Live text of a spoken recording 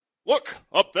Look,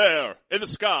 up there, in the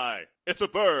sky. It's a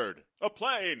bird, a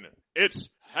plane. It's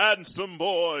Handsome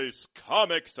Boys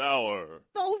Comics Hour.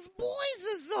 Those boys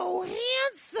are so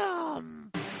handsome.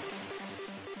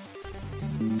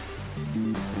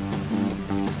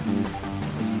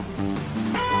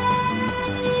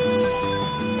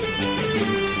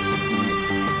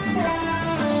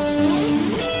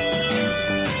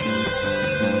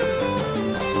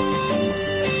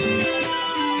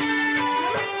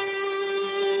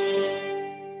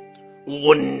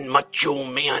 One macho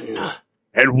man.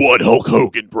 And one Hulk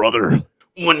Hogan, brother.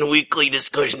 One weekly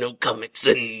discussion of comics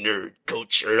and nerd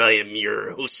culture. I am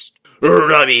your host,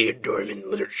 Robbie, Dorman,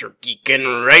 literature geek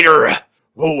and writer.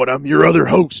 Oh, and I'm your other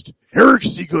host, Eric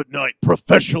C. Goodnight,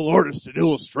 professional artist and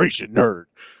illustration nerd.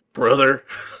 Brother.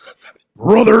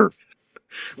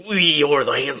 We are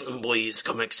the Handsome Boys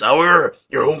Comics Hour,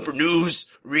 your home for news,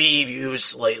 reviews,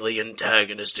 slightly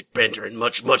antagonistic banter, and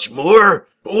much, much more.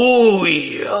 Oh,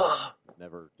 yeah.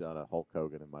 Never done a Hulk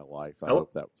Hogan in my life. I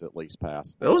hope that was at least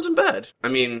passable. That wasn't bad. I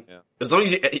mean, as long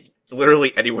as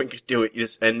literally anyone could do it, you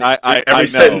just end I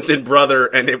sentence in brother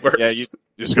and it works. Yeah, you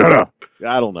just gotta.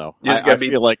 I don't know.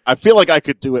 I feel like I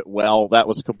could do it well. That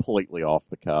was completely off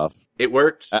the cuff. It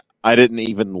worked. I didn't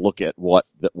even look at what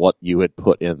you had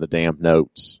put in the damn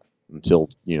notes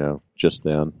until, just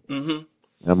then.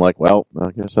 Mm-hmm. I'm like, well, I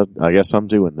guess I'm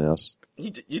doing this. You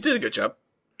did a good job.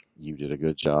 You did a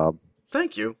good job.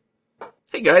 Thank you.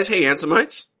 Hey guys, hey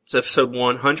Handsomites. It's episode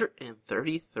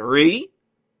 133.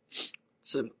 It's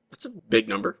a big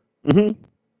number. Mm-hmm.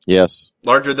 Yes.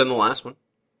 Larger than the last one.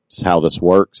 It's how this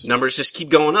works. Numbers just keep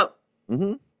going up.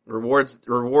 Mm-hmm. Rewards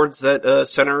that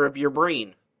center of your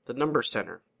brain. The number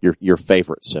center. Your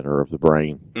favorite center of the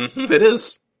brain. Mm-hmm, it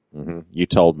is. Mm-hmm. You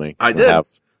told me. I did.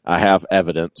 I have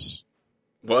evidence.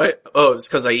 What? Oh, it's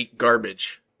because I eat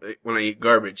garbage. When I eat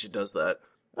garbage, it does that.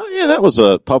 Oh yeah, that was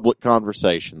a public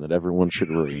conversation that everyone should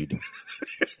read.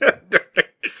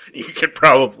 You could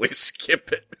probably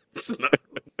skip it. It's not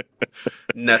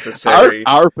necessary.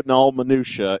 Our banal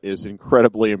minutia is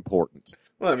incredibly important.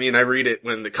 Well, I mean, I read it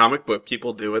when the comic book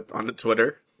people do it on the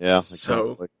Twitter. Yeah.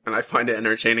 So, and I find it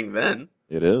entertaining then.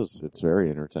 It is. It's very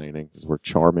entertaining because we're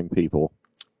charming people.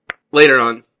 Later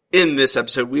on, in this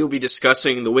episode, we will be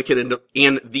discussing The Wicked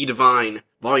and the Divine,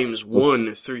 volumes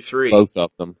 1 through 3. Both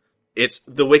of them. It's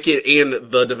The Wicked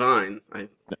and the Divine.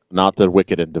 Not The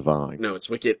Wicked and Divine. No, it's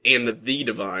Wicked and the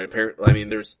Divine. Apparently, I mean,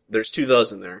 there's two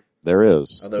those in there. There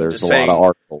is. Although there's a lot of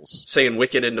articles. Saying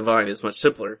Wicked and Divine is much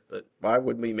simpler, but why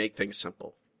would we make things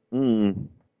simple?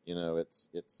 It's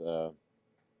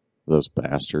those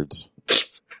bastards.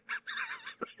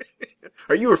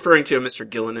 Are you referring to Mr.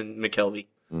 Gillen and McKelvie?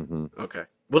 Mm-hmm. Okay.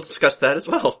 We'll discuss that as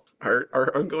well.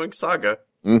 Our ongoing saga.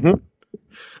 Mm-hmm.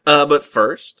 But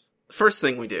first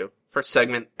thing we do, first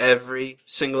segment, every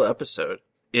single episode,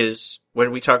 is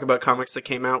when we talk about comics that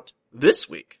came out this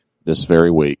week. This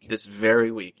very week.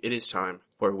 It is time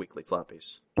for Weekly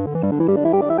Floppies.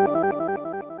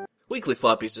 Weekly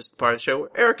Floppies is the part of the show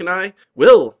where Eric and I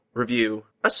will review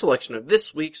a selection of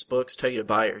this week's books, tell you to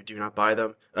buy or do not buy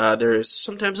them. There's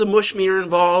sometimes a mush meter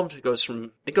involved. It goes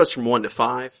from 1 to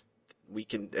 5. We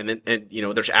can, and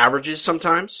there's averages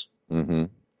sometimes. Mm-hmm.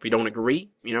 If we don't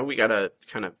agree, we gotta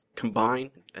kind of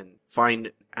combine and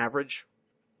find average.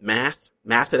 Math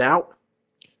it out.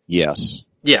 Yes.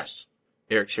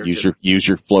 Eric's here. Use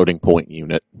your floating point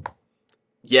unit.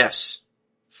 Yes.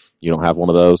 You don't have one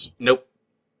of those? Nope.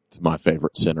 It's my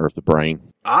favorite center of the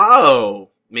brain. Oh,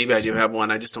 maybe I do have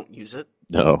one. I just don't use it.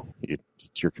 No,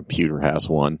 your computer has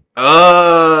one.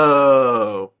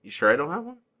 Oh, you sure I don't have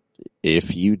one?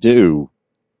 If you do,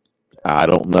 I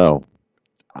don't know.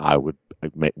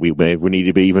 We need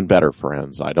to be even better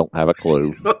friends. I don't have a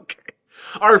clue. Okay.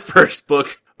 Our first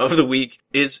book of the week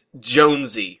is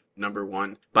Jonesy,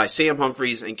 #1, by Sam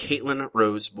Humphries and Caitlin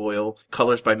Rose Boyle.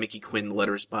 Colors by Mickey Quinn,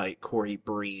 letters by Corey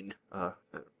Breen.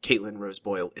 Caitlin Rose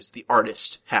Boyle is the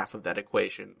artist half of that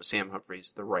equation. Sam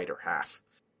Humphries, the writer half.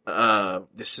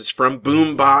 This is from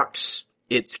Boombox.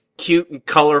 It's cute and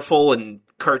colorful and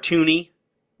cartoony.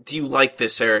 Do you like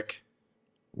this, Eric?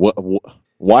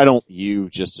 Why don't you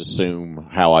just assume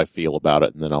how I feel about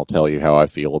it, and then I'll tell you how I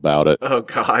feel about it? Oh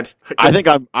God! I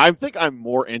think I'm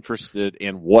more interested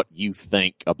in what you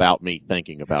think about me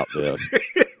thinking about this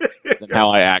than how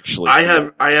I actually. I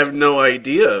have no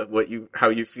idea how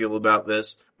you feel about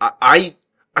this. I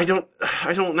don't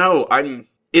know. Are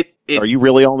you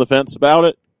really on the fence about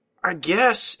it? I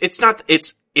guess it's not.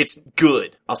 It's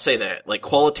good. I'll say that. Like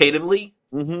qualitatively,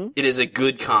 It is a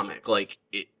good comic. Like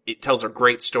it tells a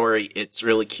great story. It's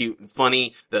really cute and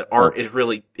funny. The art is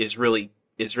really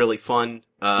fun.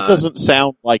 It doesn't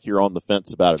sound like you're on the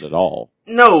fence about it at all.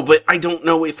 No, but I don't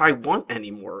know if I want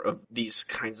any more of these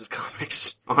kinds of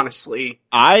comics, honestly.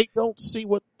 I don't see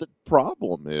what the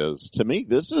problem is. To me,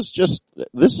 this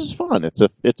is fun. It's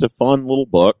a fun little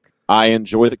book. I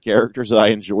enjoy the characters. I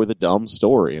enjoy the dumb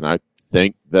story, and I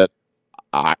think that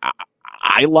I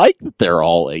like that they're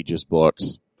all ages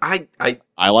books. I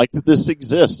like that this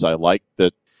exists. I like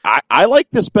that. I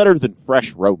like this better than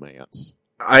Fresh Romance.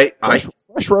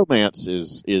 Fresh Romance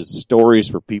is stories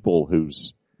for people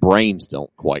whose brains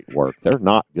don't quite work. They're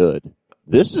not good.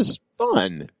 This is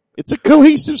fun. It's a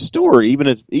cohesive story, even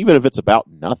if it's about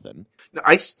nothing.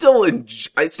 I still enjoy.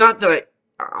 It's not that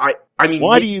I mean,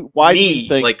 why do you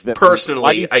think like that,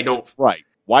 personally, I don't. Right.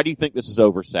 Why do you think this is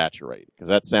oversaturated? Because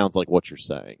that sounds like what you're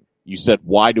saying. You said,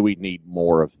 why do we need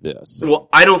more of this? Well,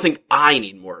 I don't think I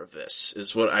need more of this,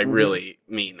 is what I really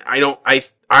mean.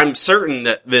 I'm certain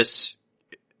that this,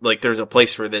 like, there's a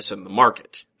place for this in the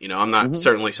market. You know, I'm not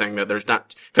certainly saying that there's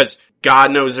not, because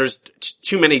God knows there's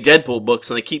too many Deadpool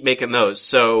books and they keep making those.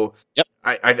 So, yep.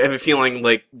 I have a feeling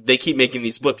like they keep making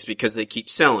these books because they keep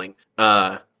selling.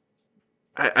 I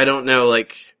don't know,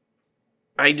 like,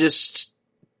 I just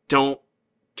don't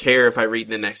care if I read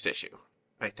the next issue,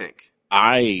 I think.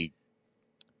 I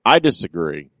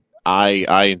disagree.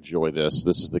 I enjoy this.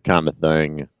 This is the kind of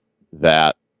thing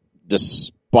that,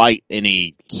 despite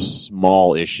any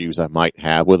small issues I might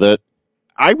have with it,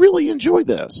 I really enjoy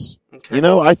this. Okay. You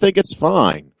know, I think it's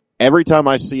fine. Every time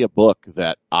I see a book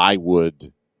that I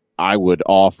would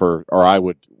offer,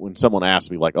 or when someone asks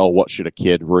me like, oh, what should a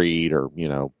kid read? Or, you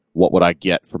know, what would I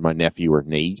get for my nephew or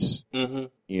niece? Mm-hmm.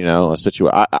 You know,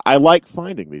 I like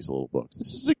finding these little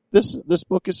books. This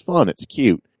book is fun. It's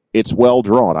cute. It's well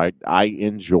drawn. I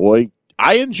enjoy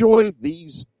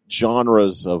these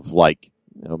genres of, like,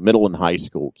 you know, middle and high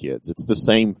school kids. It's the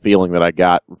same feeling that I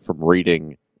got from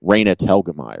reading Raina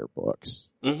Telgemeier books.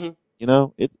 Mm-hmm. You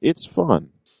know, it's fun.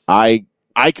 I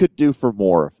could do for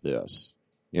more of this.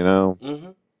 You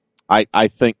know, I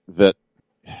think that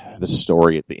the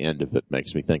story at the end of it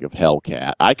makes me think of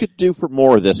Hellcat. I could do for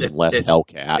more of this and less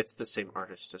Hellcat. It's the same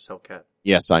artist as Hellcat.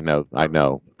 Yes, I know. I'm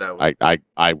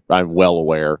well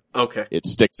aware. Okay. It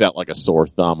sticks out like a sore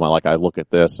thumb. I look at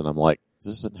this and I'm like,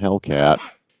 this isn't Hellcat,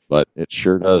 but it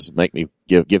sure does make me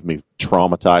give me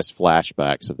traumatized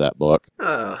flashbacks of that book.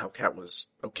 Hellcat was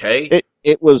okay.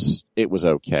 It was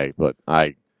okay, but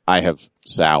I have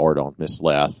soured on Miss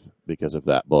Leth because of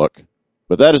that book.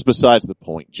 But that is besides the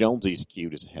point. Jonesy's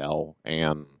cute as hell,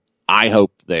 and I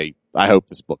hope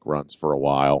this book runs for a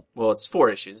while. Well, it's 4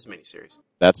 issues, miniseries.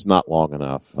 That's not long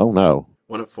enough. Oh no.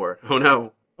 1 of 4. Oh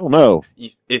no. Oh no.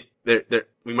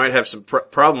 We might have some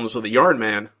problems with the Yarn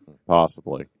Man.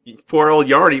 Possibly. Poor old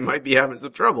Yarny might be having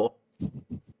some trouble.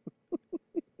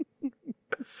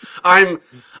 I'm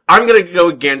gonna go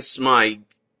against my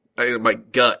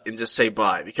gut and just say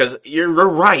bye, because you're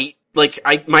right. Like,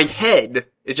 my head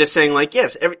is just saying, like,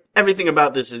 yes, everything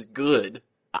about this is good.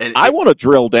 And I want to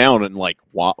drill down and, like,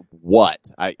 what?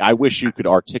 I wish you could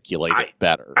articulate it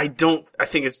better. I think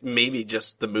it's maybe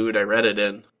just the mood I read it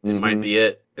in. It might be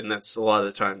it. And that's a lot of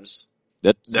the times.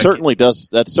 That certainly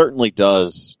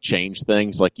does change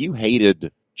things. Like, you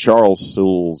hated Charles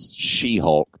Soule's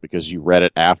She-Hulk because you read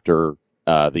it after,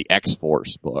 the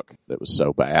X-Force book that was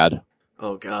so bad.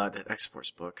 Oh god, that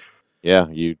X-Force book. Yeah,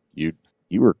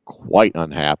 you were quite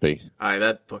unhappy.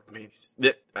 That book made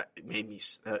me.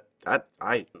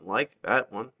 I didn't like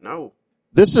that one. No.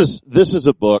 This is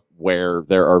a book where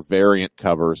there are variant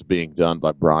covers being done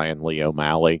by Brian Lee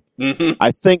O'Malley. Mm-hmm.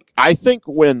 I think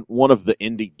when one of the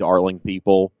indie darling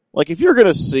people, like, if you're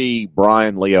gonna see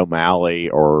Brian Lee O'Malley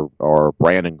or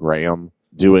Brandon Graham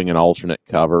doing an alternate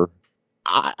cover,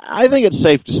 I think it's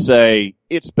safe to say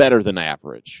it's better than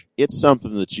average. It's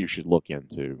something that you should look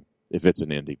into. If it's an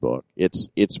indie book, it's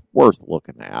worth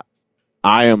looking at.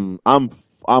 I'm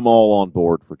all on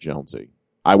board for Jonesy.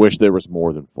 I wish there was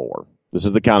more than 4. This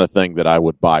is the kind of thing that I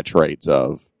would buy trades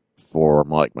of for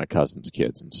my cousin's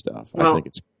kids and stuff. Well, I think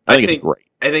it's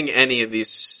great. I think any of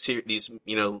these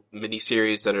you know,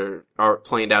 miniseries that are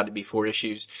planned out to be 4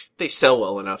 issues, they sell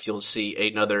well enough, you'll see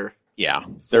another. Yeah,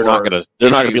 they're not gonna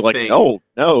be like, oh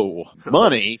no,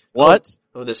 money, what?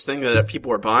 Oh, this thing that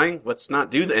people are buying. Let's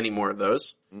not do any more of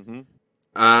those. Mm-hmm.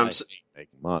 Make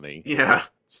money. Yeah,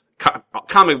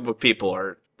 comic book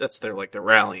people that's their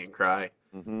rallying cry.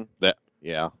 Mm-hmm.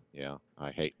 Yeah.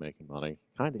 I hate making money.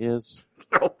 Kind of is.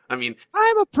 No, I mean,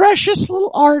 I'm a precious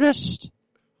little artist.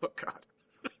 Oh God,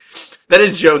 that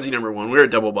is Jonesy number 1. We're a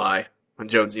double buy on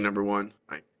Jonesy number 1.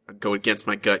 I go against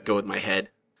my gut, go with my head.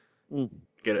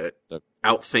 Gotta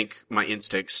outthink my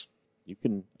instincts.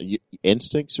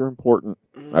 Instincts are important.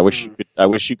 I wish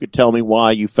you could tell me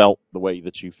why you felt the way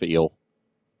that you feel.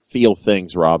 feel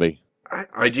things, Robbie.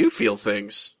 I do feel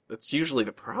things. That's usually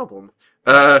the problem.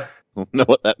 I don't know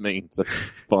what that means. That's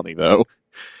funny, though.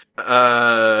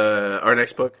 Our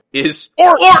next book is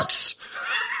Orcs!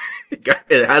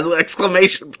 It has an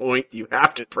exclamation point. You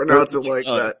have to pronounce it like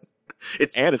that.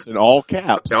 It's in all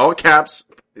caps. All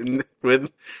caps with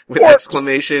Orcs!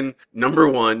 Exclamation number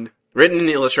 1. Written and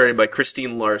illustrated by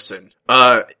Christine Larson.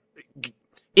 It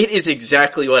is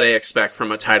exactly what I expect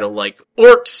from a title like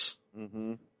Orcs.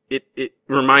 Mm-hmm. It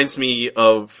reminds me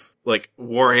of like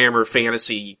Warhammer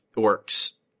Fantasy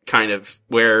Orcs, kind of,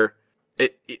 where a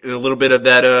little bit of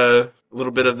that, a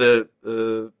little bit of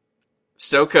the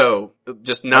Stoko,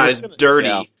 just not as dirty.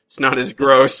 Yeah. It's not as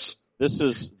gross. This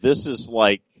is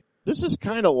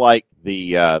kind of like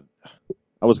the, I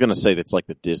was gonna say that's like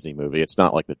the Disney movie. It's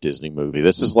not like the Disney movie.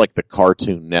 This is like the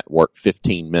Cartoon Network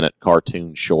 15-minute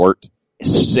cartoon short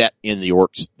set in the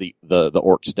Orcs, the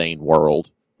Orc-Stain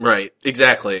world. Right,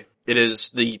 exactly. It is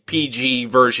the PG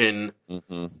version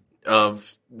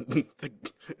of the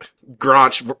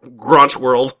Gronch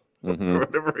world,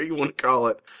 whatever you want to call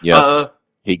it. Yes,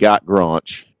 he got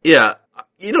Gronch. Yeah,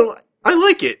 I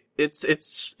like it.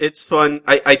 It's fun.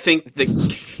 I think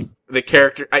the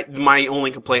character. My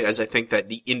only complaint is I think that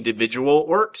the individual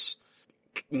orcs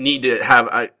need to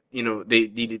have. They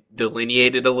need to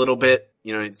delineate it a little bit.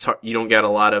 It's hard, you don't get a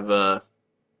lot of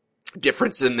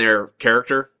difference in their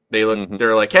character. They look,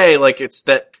 they're like, hey, like it's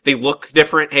that they look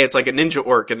different. Hey, it's like a ninja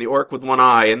orc and the orc with one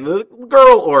eye and the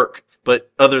girl orc. But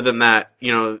other than that,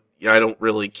 I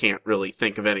can't really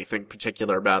think of anything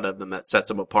particular about them that sets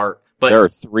them apart. But there are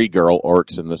 3 girl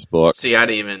orcs in this book. See, I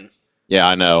didn't even. Yeah,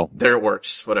 I know. They're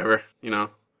orcs, whatever.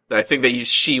 I think they use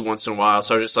she once in a while,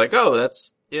 so I was just like, oh,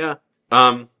 that's yeah.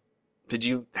 Did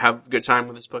you have a good time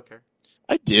with this book, Eric?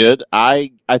 I did.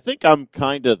 I think I'm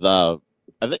kind of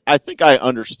I think I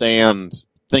understand.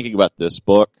 Thinking about this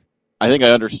book, I think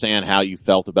I understand how you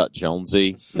felt about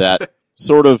Jonesy. That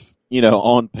sort of,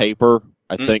 on paper,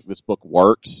 I think this book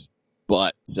works.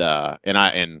 But, by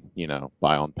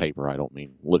on paper, I don't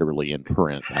mean literally in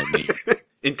print. I mean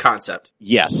in concept.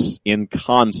 Yes, in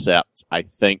concept, I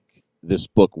think this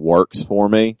book works for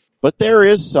me. But there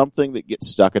is something that gets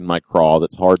stuck in my craw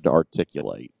that's hard to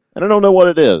articulate, and I don't know what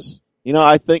it is.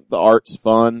 I think the art's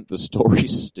fun. The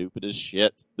story's stupid as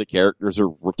shit. The characters are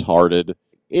retarded.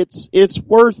 It's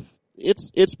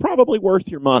probably worth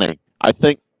your money. I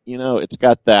think, it's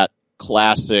got that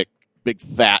classic big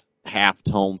fat half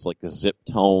tones, like the zip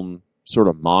tone sort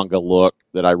of manga look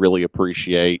that I really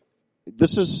appreciate.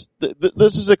 This is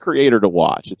a creator to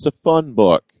watch. It's a fun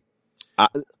book.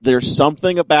 There's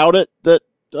something about it that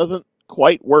doesn't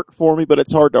quite work for me, but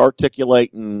it's hard to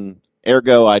articulate, and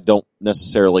ergo I don't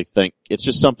necessarily think it's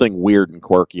just something weird and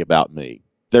quirky about me.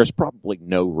 There's probably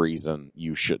no reason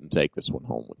you shouldn't take this one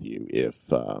home with you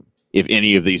if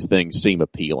any of these things seem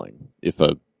appealing. If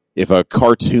a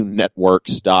Cartoon Network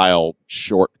style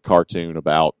short cartoon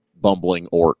about bumbling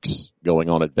orcs going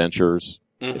on adventures,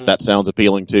 if that sounds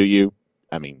appealing to you,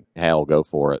 I mean, hell, go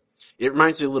for it. It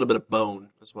reminds me a little bit of Bone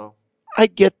as well. I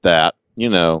get that,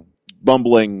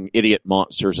 bumbling idiot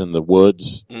monsters in the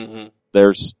woods. Mm-hmm.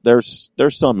 There's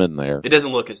some in there. It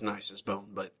doesn't look as nice as Bone,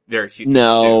 but very few things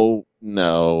do.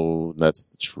 No, that's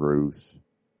the truth.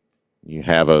 You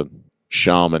have a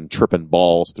shaman tripping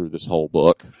balls through this whole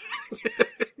book.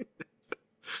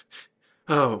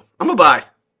 Oh, I'm a buy.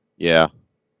 Yeah,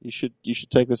 you should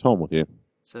take this home with you.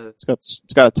 It's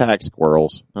got attack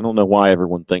squirrels. I don't know why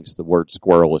everyone thinks the word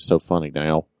squirrel is so funny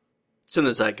now. It's in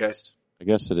the zeitgeist. I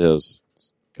guess it is.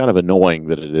 It's kind of annoying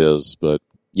that it is, but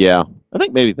yeah, I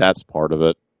think maybe that's part of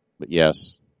it. But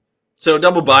yes. So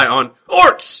double buy on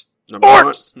Orcs!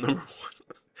 Orcs! Number 1.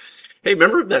 Hey,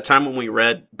 remember that time when we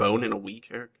read Bone in a week,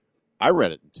 Eric? I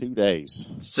read it in 2 days.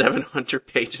 700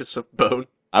 pages of Bone.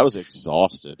 I was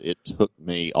exhausted. It took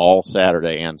me all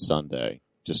Saturday and Sunday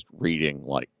just reading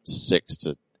like 6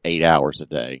 to 8 hours a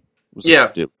day.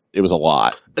 It was a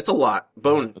lot. It's a lot.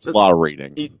 Bone. It's a lot of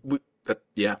reading.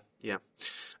 Yeah.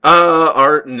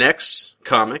 Our next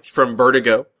comic from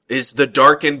Vertigo is The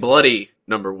Dark and Bloody,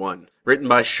 number 1. Written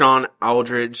by Sean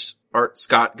Aldridge, art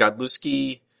Scott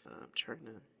Godlewski.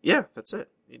 Yeah, that's it.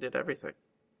 He did everything.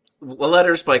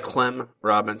 Letters by Clem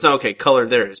Robbins. Okay, color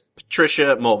there is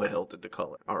Patricia Mulvihill did the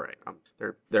color. Alright,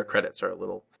 their credits are a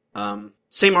little,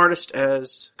 same artist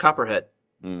as Copperhead.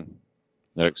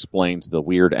 That explains the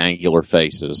weird angular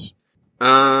faces.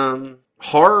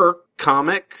 Horror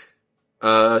comic,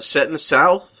 set in the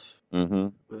South. Mm-hmm.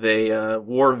 With a,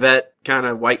 war vet kind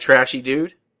of white trashy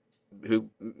dude who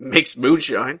makes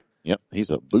moonshine. Yep,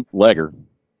 he's a bootlegger.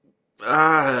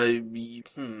 I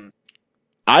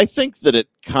think that it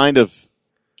kind of,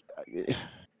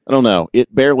 I don't know.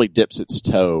 It barely dips its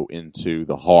toe into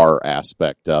the horror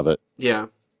aspect of it. Yeah.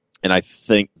 And I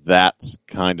think that's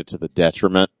kind of to the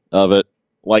detriment of it.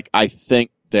 Like, I think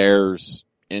there's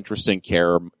interesting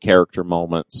character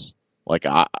moments. Like,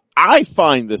 I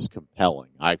find this compelling.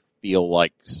 I feel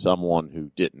like someone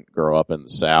who didn't grow up in the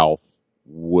South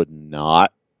would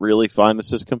not really find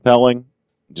this as compelling.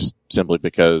 Just simply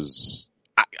because,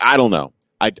 I don't know.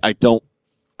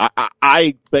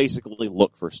 I basically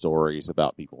look for stories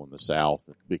about people in the South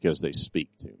because they speak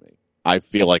to me. I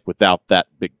feel like without that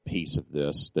big piece of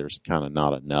this, there's kind of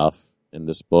not enough in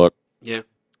this book. Yeah.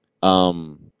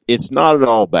 It's not at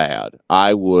all bad.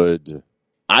 I would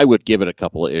give it a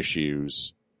couple of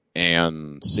issues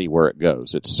and see where it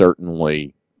goes. It's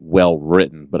certainly well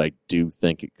written, but I do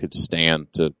think it could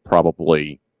stand to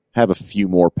probably have a few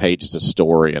more pages of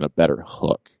story and a better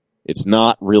hook. It's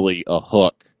not really a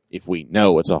hook if we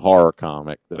know it's a horror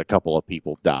comic that a couple of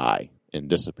people die and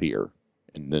disappear,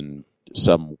 and then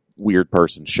some weird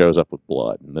person shows up with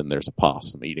blood, and then there's a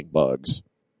possum eating bugs.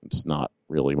 It's not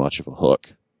really much of a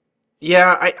hook.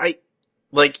 Yeah, I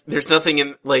like, there's nothing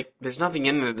in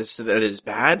this that is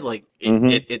bad. Like,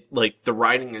 it like, the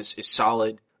writing is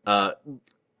solid. I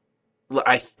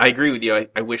agree with you.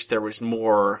 I wish there was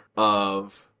more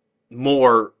of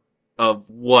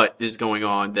what is going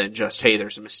on than just, hey,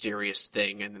 there's a mysterious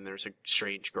thing and then there's a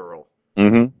strange girl.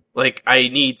 Mm-hmm. Like, I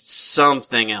need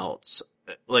something else.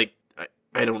 Like,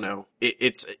 I don't know.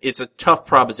 It's a tough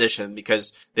proposition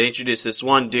because they introduce this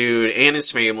one dude and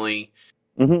his family,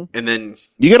 and then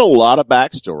you get a lot of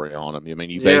backstory on him. I mean,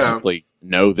 you basically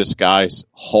know this guy's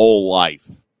whole life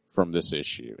from this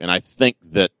issue, and I think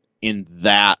that in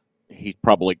that he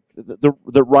probably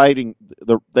the writing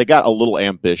they got a little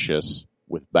ambitious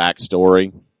with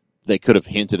backstory. They could have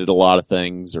hinted at a lot of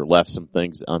things or left some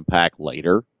things to unpack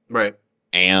later. Right.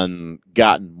 And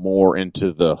gotten more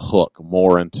into the hook,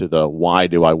 more into the why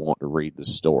do I want to read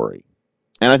this story.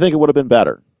 And I think it would have been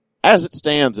better. As it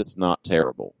stands, it's not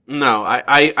terrible. No,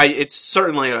 it's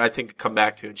certainly, I think, come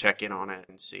back to and check in on it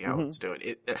and see how it's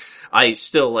doing. I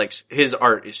still like, his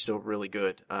art is still really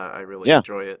good. I really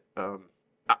enjoy it.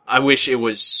 I wish it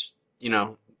was,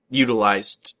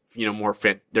 utilized, more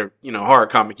horror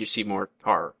comic, you see more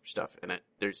horror stuff in it.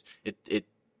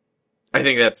 I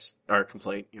think that's our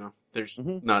complaint, There's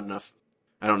not enough.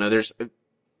 I don't know.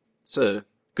 It's a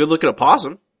good looking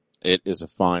opossum. It is a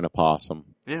fine opossum.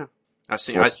 Yeah.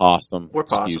 Possum. Or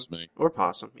possum. Excuse me. Or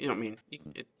possum. You know what I mean?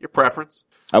 Your preference.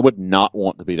 I would not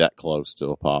want to be that close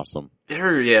to a possum.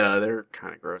 They're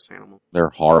kind of gross animals. They're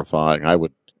horrifying. I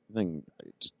think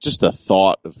just the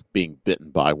thought of being bitten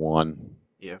by one.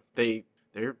 Yeah.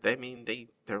 They're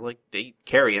like, they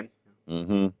carrion.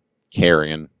 Mm-hmm.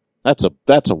 Carrion. That's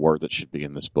a word that should be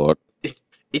in this book.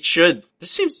 It should.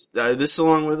 This seems, this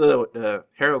along with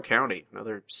Harrow County,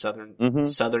 another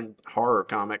southern horror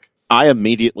comic. I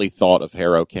immediately thought of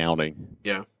Harrow County.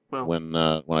 Yeah. Well, when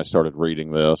I started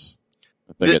reading this,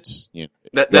 I think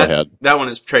go ahead. That one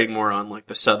is trading more on like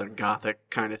the Southern Gothic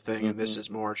kind of thing, and this is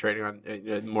more trading on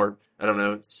more, I don't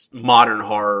know, it's modern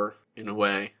horror in a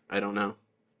way. I don't know.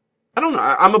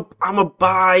 I'm a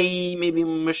buy maybe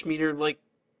Mush Meter like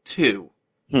 2.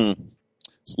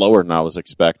 It's lower than I was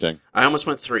expecting. I almost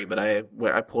went 3, but I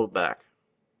pulled back.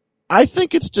 I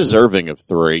think it's deserving of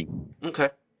 3. Okay.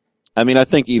 I mean, I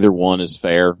think either one is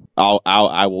fair.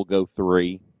 I will go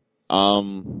 3. I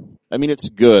mean, it's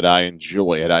good. I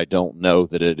enjoy it. I don't know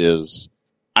that it's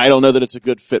a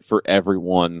good fit for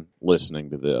everyone listening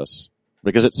to this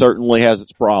because it certainly has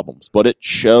its problems, but it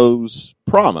shows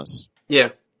promise. Yeah.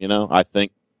 I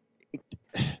think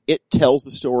it tells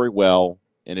the story well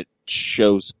and it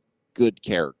shows good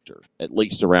character, at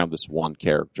least around this one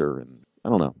character. And I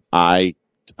don't know. I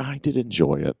did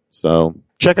enjoy it. So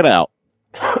check it out.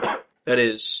 That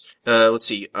is, let's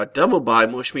see, a double buy,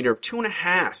 Mush Meter of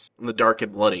 2.5 on The Dark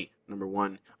and Bloody, number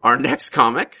 1. Our next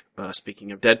comic,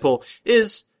 speaking of Deadpool,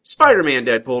 is Spider-Man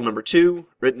Deadpool number 2,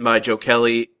 written by Joe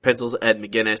Kelly, pencils Ed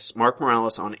McGuinness, Mark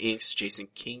Morales on inks, Jason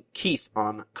Keith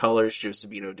on colors, Joe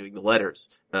Sabino doing the letters.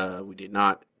 We did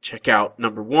not check out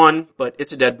number 1, but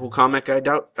it's a Deadpool comic. I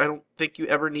don't think you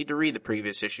ever need to read the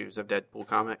previous issues of Deadpool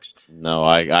comics. No,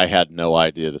 I had no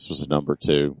idea this was a number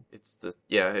 2.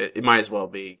 It might as well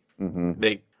be.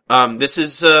 Mm-hmm. This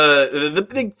is, the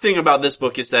big thing about this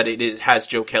book is that it has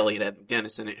Joe Kelly and Ed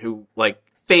McGuinness in it, who, like,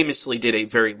 famously did a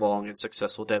very long and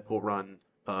successful Deadpool run,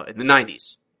 in the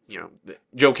 90s.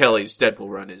 Joe Kelly's Deadpool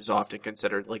run is often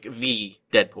considered, like, the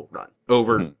Deadpool run.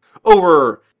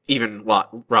 Over even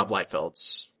Rob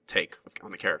Liefeld's take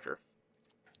on the character.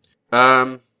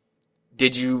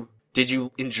 Did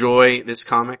you enjoy this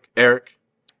comic, Eric?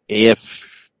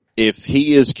 If if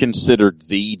he is considered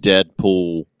the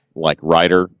Deadpool, like,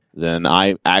 writer, then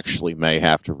I actually may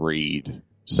have to read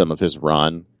some of his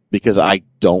run, because I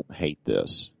don't hate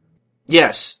this.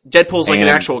 Yes, Deadpool's like an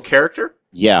actual character?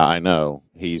 Yeah, I know.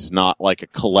 He's not like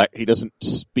he doesn't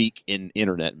speak in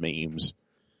internet memes.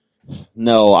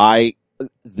 No,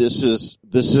 this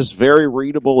is very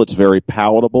readable, it's very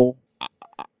palatable.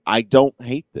 I don't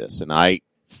hate this, and I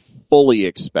fully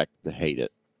expect to hate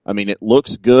it. I mean, it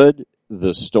looks good.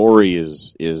 The story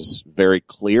is very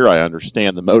clear. I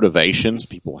understand the motivations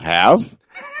people have.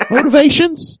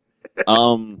 Motivations?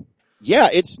 Yeah,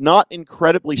 it's not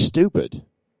incredibly stupid.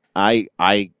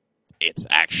 It's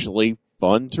actually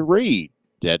fun to read.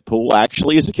 Deadpool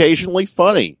actually is occasionally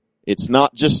funny. It's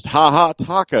not just ha-ha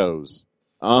tacos.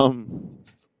 I'm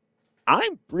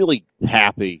really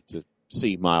happy to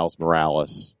see Miles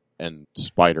Morales and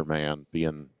Spider-Man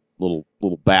being little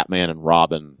Batman and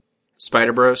Robin.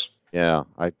 Spider Bros? Yeah,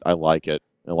 I like it.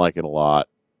 I like it a lot.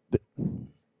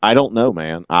 I don't know,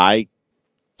 man. I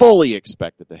fully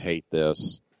expected to hate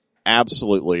this.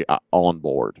 Absolutely on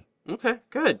board. Okay,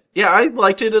 good. Yeah, I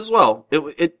liked it as well.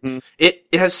 It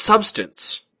has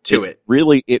substance to it.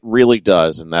 It really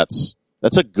does, and that's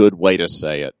a good way to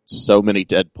say it. So many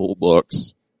Deadpool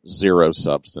books, zero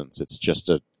substance. It's just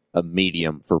a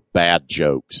medium for bad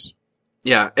jokes.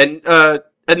 Yeah, and Ed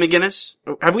McGuinness?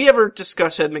 Have we ever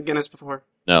discussed Ed McGuinness before?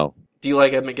 No. Do you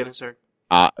like Ed McGuinness, Eric?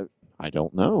 I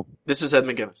don't know. This is Ed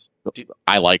McGuinness.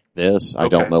 I like this. Okay. I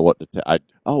don't know what to tell.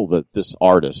 This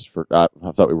artist. I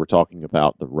thought we were talking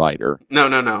about the writer. No.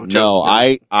 No,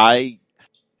 I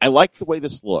like the way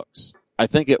this looks. I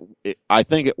think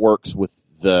it works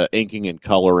with the inking and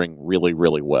coloring really,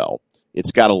 really well.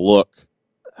 It's got a look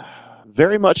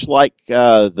very much like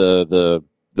the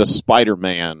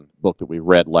Spider-Man book that we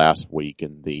read last week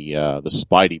and the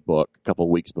Spidey book a couple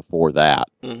of weeks before that.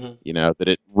 Mm-hmm. You know, that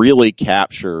it really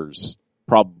captures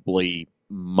probably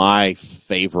my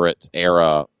favorite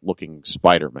era looking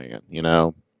Spider-Man, you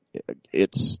know?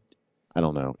 I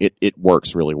don't know. It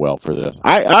works really well for this.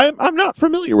 I'm not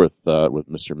familiar with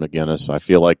Mr. McGuinness. I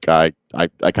feel like I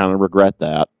kind of regret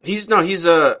that. He's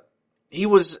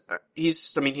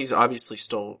obviously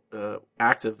still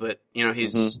active, but you know,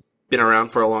 he's been around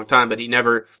for a long time, but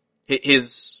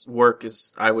his work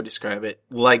is, I would describe it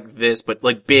like this, but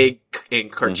like big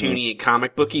and cartoony and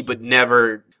comic booky, but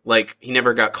never, like, he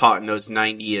never got caught in those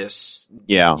 90s,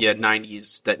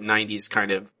 90s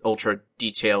kind of ultra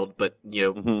detailed, but,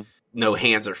 you know, no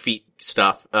hands or feet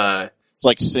stuff. It's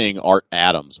like seeing Art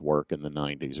Adams work in the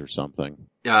 90s or something.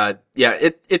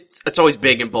 It's always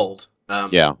big and bold.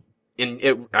 Yeah. And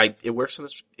it works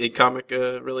in comic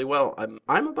really well.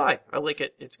 I'm a buy. I like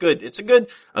it. It's good. It's a good.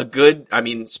 I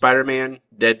mean, Spider-Man,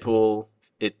 Deadpool.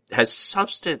 It has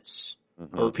substance.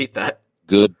 I'll repeat that.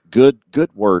 Good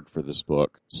word for this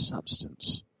book.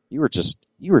 Substance. You were just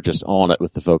on it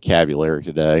with the vocabulary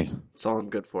today. That's all I'm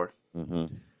good for.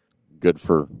 Good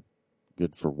for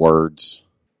words.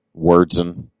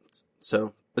 Wordsing.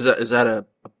 So is that a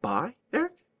buy,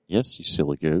 Eric? Yes, you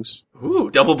silly goose.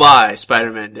 Ooh, double buy,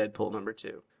 Spider-Man Deadpool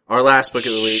 #2. Our last book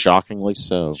of the week. Shockingly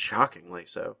so.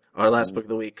 Our last book of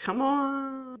the week. Come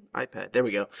on, iPad. There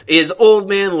we go. Is Old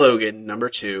Man Logan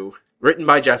 #2. Written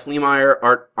by Jeff Lemire,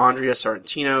 art Andrea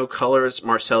Sorrentino, colors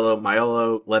Marcelo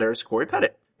Maiolo, letters Corey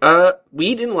Pettit.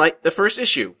 We didn't like the first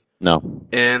issue. No.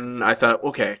 And I thought,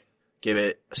 okay, give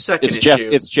it a second issue.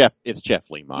 It's Jeff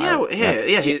Lemire.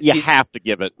 Yeah. You have to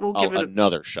give it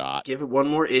another shot. Give it one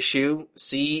more issue.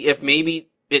 See if maybe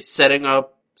it's setting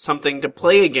up something to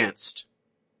play against,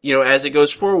 you know, as it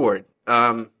goes forward.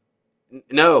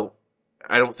 No,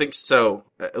 I don't think so.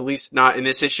 At least not in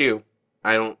this issue.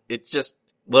 It's just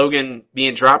Logan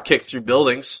being dropkicked through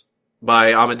buildings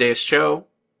by Amadeus Cho.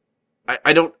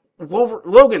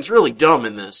 Logan's really dumb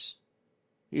in this.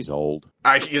 He's old.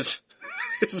 Is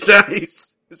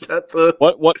that the...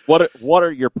 What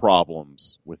are your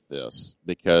problems with this?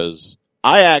 Because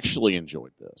I actually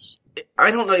enjoyed this.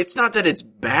 I don't know. It's not that it's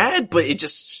bad, but it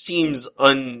just seems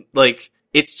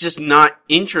it's just not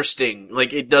interesting.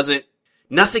 Like, it doesn't,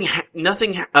 nothing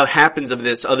happens of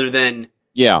this other than...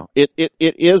 Yeah, it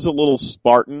is a little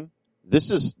Spartan.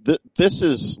 This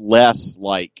is less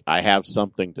like I have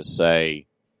something to say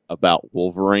about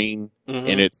Wolverine,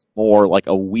 and it's more like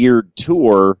a weird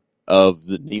tour of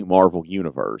the new Marvel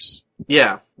universe.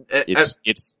 Yeah. It's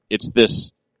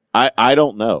this, I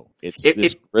don't know.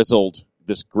 This grizzled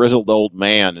old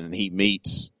man, and he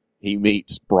meets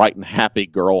bright and happy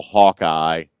girl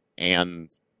Hawkeye and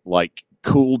like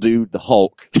cool dude the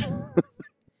Hulk.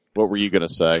 What were you gonna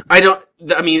say? I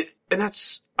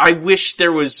wish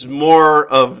there was more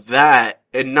of that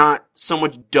and not so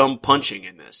much dumb punching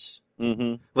in this.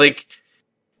 Mm-hmm. Like,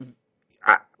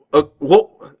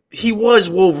 he was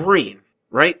Wolverine,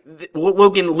 right?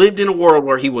 Logan lived in a world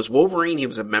where he was Wolverine, he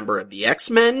was a member of the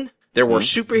X-Men, there were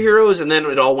superheroes, and then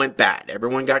it all went bad.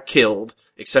 Everyone got killed,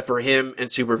 except for him, and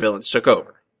supervillains took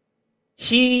over.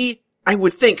 He, I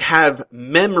would think, have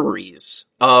memories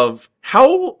of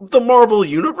how the Marvel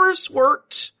Universe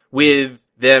worked, with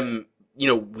them, you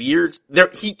know, weird.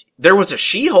 There was a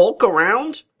She-Hulk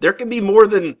around. There can be more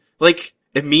than, like,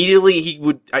 immediately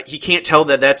he can't tell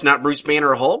that that's not Bruce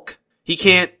Banner Hulk. He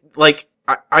can't, like,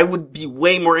 I would be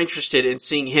way more interested in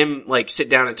seeing him, like, sit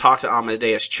down and talk to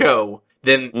Amadeus Cho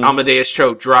than Amadeus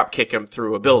Cho drop kick him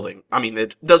through a building. I mean,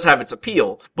 it does have its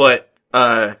appeal, but,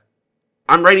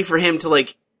 I'm ready for him to,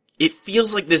 like, it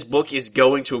feels like this book is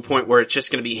going to a point where it's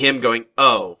just gonna be him going,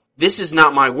 oh, this is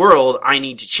not my world, I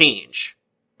need to change.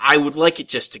 I would like it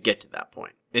just to get to that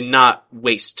point and not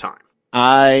waste time.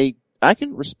 I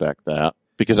can respect that,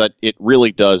 because it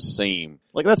really does seem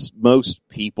like that's most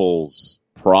people's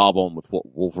problem with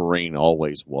what Wolverine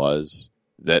always was,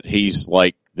 that he's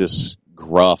like this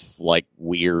gruff, like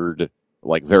weird,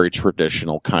 like very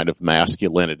traditional kind of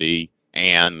masculinity,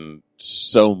 and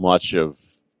so much of,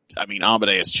 I mean,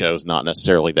 Amadeus Cho's not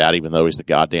necessarily that, even though he's the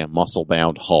goddamn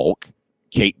muscle-bound Hulk.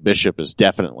 Kate Bishop is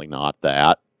definitely not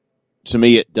that. To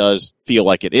me, it does feel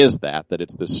like it is that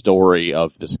it's the story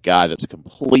of this guy that's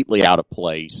completely out of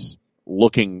place,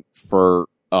 looking for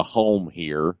a home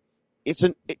here.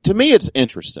 To me, it's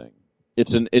interesting.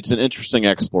 It's an interesting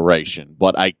exploration,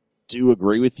 but I do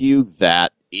agree with you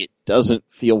that it doesn't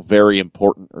feel very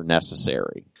important or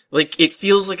necessary. Like, it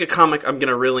feels like a comic I'm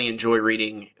gonna really enjoy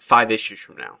reading 5 issues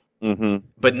from now. Mm-hmm.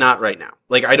 But not right now.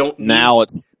 Like, I don't need... Now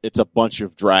it's a bunch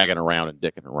of dragging around and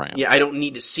dicking around. Yeah, I don't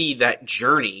need to see that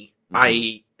journey.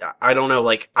 I don't know,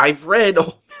 like, I've read...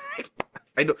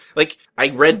 I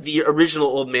read the original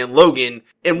Old Man Logan,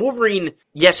 and Wolverine,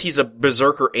 yes, he's a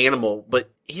berserker animal, but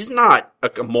he's not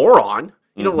a moron.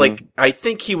 You know, like, I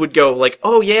think he would go, like,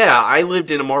 oh yeah, I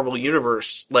lived in a Marvel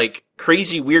universe, like,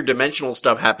 crazy, weird dimensional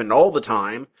stuff happened all the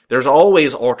time. There's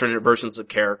always alternate versions of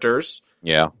characters.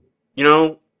 Yeah. You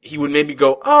know, he would maybe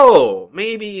go, oh,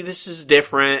 maybe this is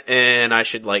different, and I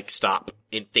should, like, stop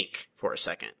and think for a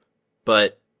second.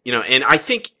 But, you know, and I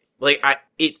think, like, of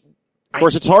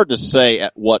course, it's hard to say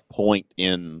at what point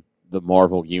in the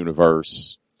Marvel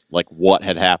universe, like, what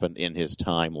had happened in his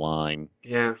timeline.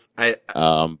 Yeah,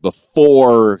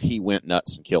 before he went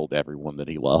nuts and killed everyone that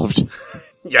he loved.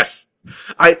 Yes.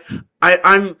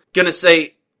 I'm gonna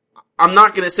say, I'm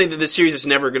not gonna say that this series is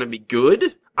never gonna be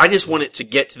good. I just want it to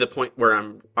get to the point where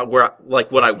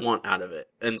like, what I want out of it.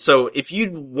 And so, if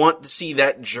you want to see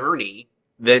that journey,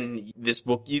 then this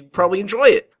book, you'd probably enjoy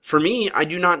it. For me, I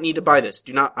do not need to buy this.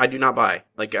 I do not buy.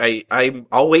 Like,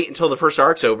 I'll wait until the first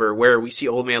arc's over, where we see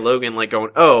Old Man Logan, like, going,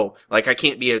 oh, like, I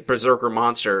can't be a berserker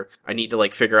monster. I need to,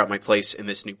 like, figure out my place in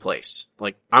this new place.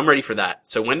 Like, I'm ready for that.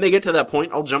 So when they get to that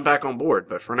point, I'll jump back on board.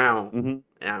 But for now,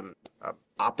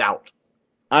 opt out.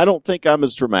 I don't think I'm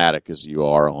as dramatic as you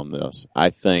are on this. I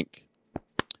think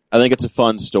it's a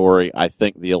fun story. I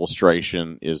think the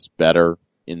illustration is better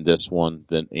in this one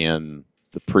than in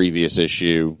the previous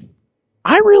issue.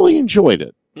 I really enjoyed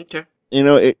it. Okay. You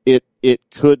know, it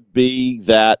could be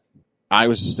that I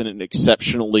was just in an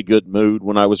exceptionally good mood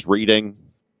when I was reading,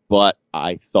 but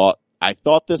I thought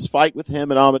this fight with him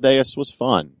and Amadeus was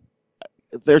fun.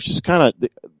 There's just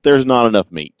there's not enough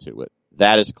meat to it.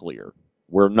 That is clear.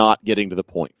 We're not getting to the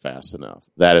point fast enough.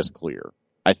 That is clear.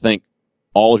 I think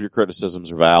all of your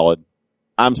criticisms are valid.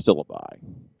 I'm still a buy.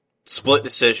 Split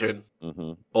decision.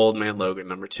 Mm-hmm. Old Man Logan,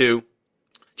 number 2.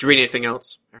 Did you read anything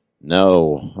else?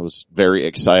 No. I was very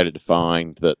excited to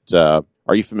find that,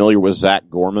 are you familiar with Zach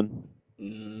Gorman?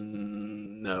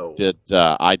 No. Did,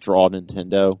 I Draw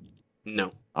Nintendo?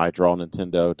 No.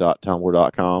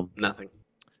 iDrawNintendo.tumblr.com? Nothing.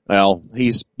 Well,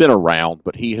 he's been around,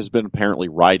 but he has been apparently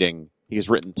he's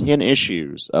written 10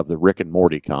 issues of the Rick and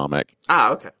Morty comic.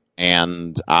 Ah, okay.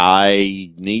 And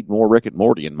I need more Rick and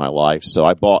Morty in my life, so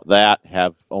I bought that,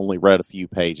 have only read a few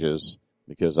pages,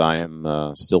 because I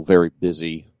am still very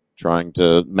busy trying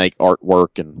to make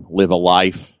artwork and live a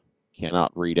life.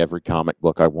 Cannot read every comic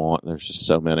book I want. There's just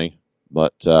so many.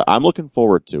 But I'm looking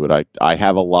forward to it. I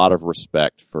have a lot of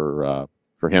respect for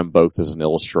him both as an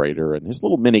illustrator and his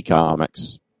little mini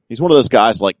comics. He's one of those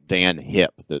guys like Dan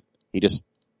Hipp that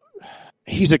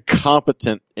he's a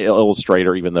competent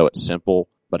illustrator, even though it's simple,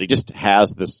 but he just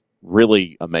has this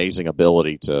really amazing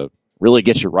ability to really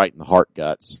get you right in the heart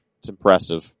guts. It's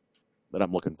impressive, but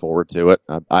I'm looking forward to it.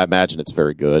 I imagine it's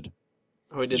very good.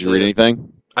 Oh, did you read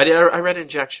anything? I did. I read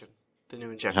Injection. The new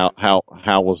injection. How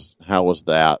was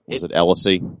that? Was it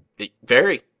Ellisy?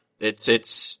 Very.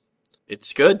 It's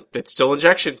good. It's still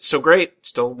injection. It's so great.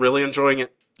 Still really enjoying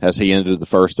it. Has he ended the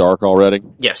first arc already?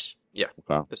 Yes. Yeah.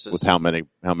 Okay. This is with how many?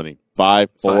 5,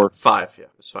 4? 5. Yeah,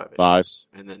 it's 5. 5. Issues.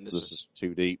 And then this is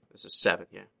too deep. This is 7.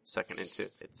 Yeah, second into.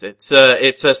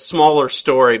 It's a smaller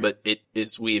story, but it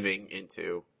is weaving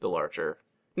into the larger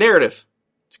narrative.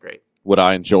 It's great. Would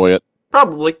I enjoy it?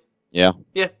 Probably. Yeah.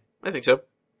 Yeah, I think so.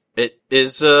 It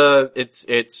is.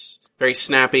 It's very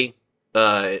snappy.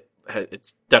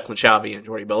 It's Declan Shalvey and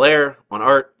Jordi Belair on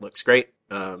art. Looks great.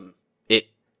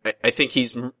 I think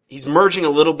he's merging a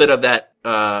little bit of that,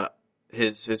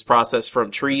 his process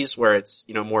from Trees, where it's,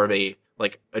 more of a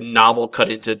novel cut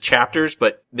into chapters,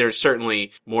 but there's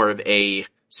certainly more of a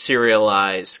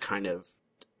serialized kind of,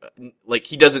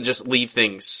 he doesn't just leave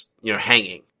things,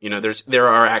 hanging. There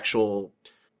are actual,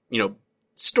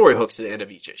 story hooks at the end of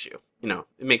each issue. It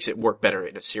makes it work better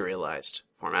in a serialized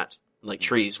format. Like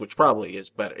Trees, which probably is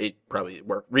better. It probably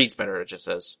reads better just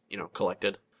as,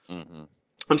 collected. Mm-hmm.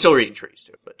 I'm still reading Trees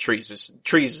too, but Trees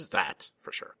is that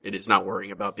for sure. It is not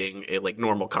worrying about being a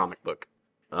normal comic book.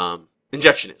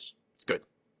 Injection is. It's good.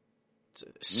 It's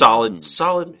a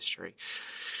solid mystery.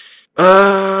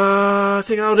 I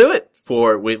think that'll do it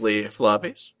for Weekly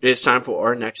Floppies. It's time for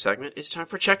our next segment. It's time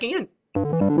for Checking In.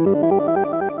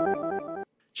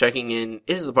 Checking In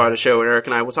is the part of the show where Eric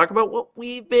and I will talk about what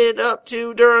we've been up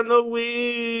to during the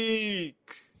week.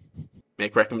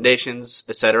 Make recommendations,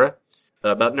 etc.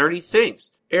 about nerdy things.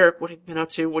 Eric, what have you been up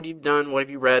to? What have you done? What have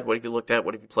you read? What have you looked at?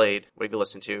 What have you played? What have you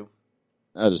listened to?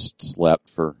 I just slept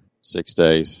for 6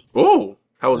 days. Ooh,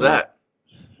 how was that?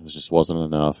 It just wasn't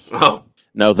enough. Oh.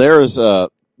 No, there's a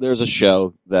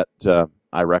show that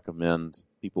I recommend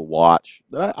people watch.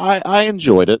 I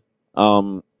enjoyed it.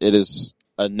 It is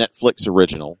a Netflix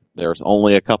original. There's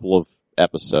only a couple of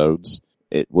episodes.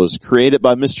 It was created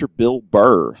by Mr. Bill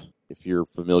Burr, if you're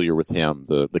familiar with him,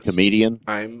 the comedian.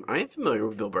 I am familiar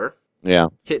with Bill Burr. Yeah.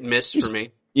 Hit and miss for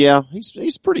me. Yeah,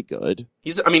 he's pretty good.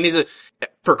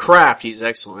 For craft, he's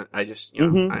excellent. I just,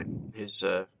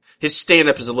 Mm-hmm. His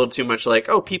stand-up is a little too much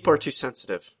people are too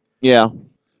sensitive. Yeah.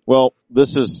 Well,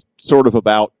 this is sort of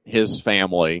about his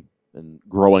family and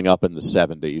growing up in the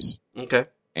 70s. Okay.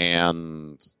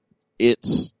 And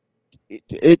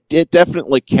it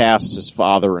definitely casts his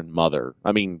father and mother.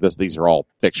 I mean, these are all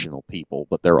fictional people,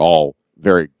 but they're all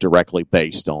very directly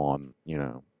based on,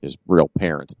 his real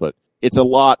parents. But it's a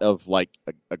lot of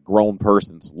a grown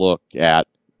person's look at,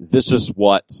 this is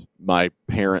what my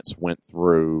parents went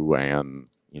through, and,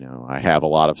 I have a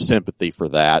lot of sympathy for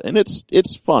that. And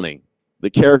it's funny. The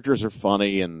characters are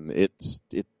funny, and it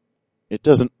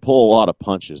doesn't pull a lot of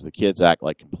punches. The kids act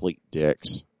like complete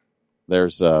dicks.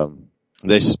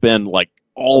 They spend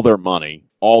all their money,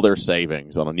 all their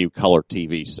savings on a new color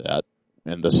TV set,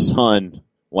 and the son,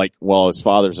 while his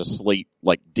father's asleep,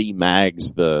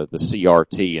 demags the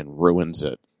CRT and ruins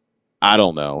it. I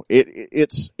don't know.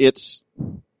 It's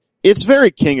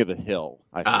very King of the Hill,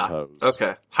 I suppose.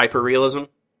 Okay. Hyperrealism?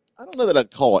 I don't know that I'd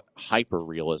call it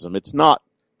hyperrealism. It's not,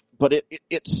 but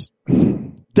it's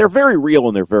they're very real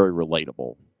and they're very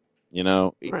relatable.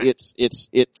 Right.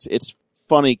 It's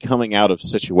funny coming out of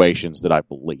situations that I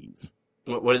believe.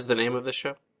 What is the name of the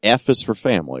show? F is for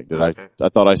family. I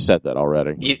thought I said that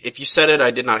already. If you said it,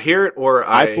 I did not hear it, or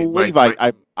I believe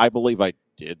I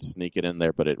did sneak it in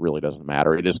there, but it really doesn't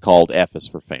matter. It is called F is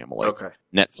for Family. Okay.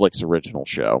 Netflix original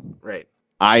show. Right.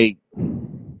 I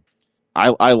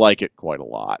like it quite a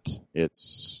lot.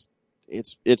 It's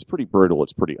pretty brutal.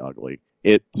 It's pretty ugly.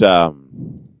 I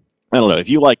don't know. If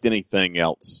you liked anything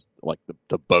else, like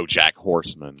the BoJack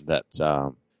Horseman that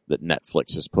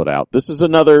Netflix has put out,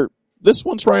 this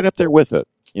one's right up there with it.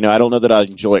 I don't know that I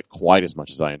enjoy it quite as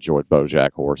much as I enjoyed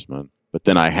BoJack Horseman, but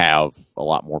then I have a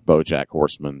lot more BoJack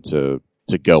Horseman to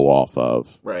go off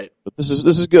of. Right. But this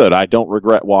is good. I don't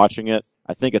regret watching it.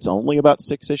 I think it's only about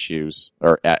 6 issues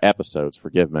or episodes,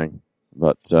 forgive me.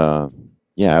 But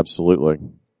yeah, absolutely.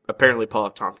 Apparently Paul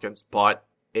F. Tompkins bought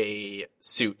a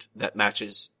suit that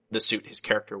matches the suit his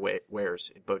character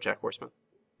wears in BoJack Horseman.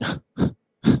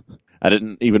 I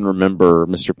didn't even remember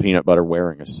Mr. Peanut Butter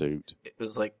wearing a suit. It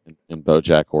was in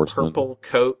BoJack Horseman. Purple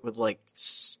coat with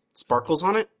sparkles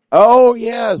on it. Oh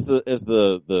yeah, as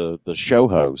the show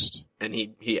host. And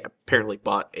he apparently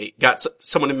got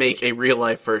someone to make a real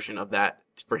life version of that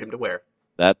for him to wear.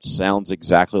 That sounds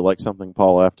exactly like something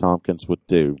Paul F. Tompkins would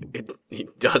do. He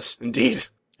does indeed.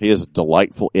 He is a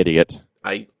delightful idiot.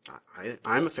 I'm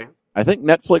a fan. I think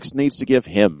Netflix needs to give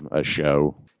him a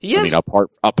show. He is.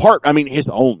 His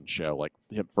own show,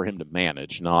 for him to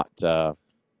manage, not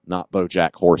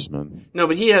BoJack Horseman. No,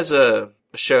 but he has a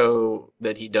a show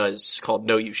that he does called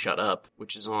No You Shut Up,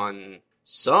 which is on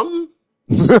some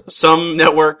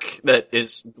network that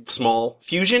is small.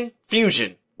 Fusion.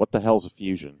 What the hell's a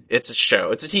fusion? It's a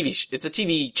show. It's a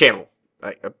TV channel.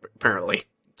 Apparently,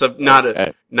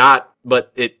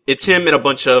 but it's him and a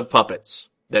bunch of puppets.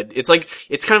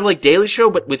 It's kind of like Daily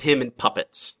Show, but with him and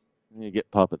puppets. When you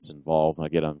get puppets involved, I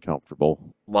get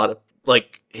uncomfortable. A lot of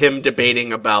like him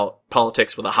debating about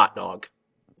politics with a hot dog.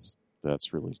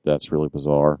 That's really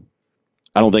bizarre.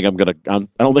 I don't think I'm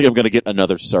gonna get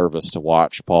another service to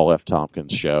watch Paul F.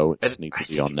 Tompkins' show. It just needs to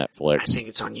be on Netflix. I think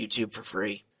it's on YouTube for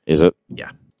free. Is it?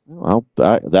 Yeah. Well,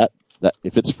 that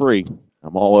if it's free,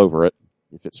 I'm all over it.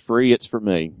 If it's free, it's for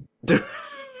me.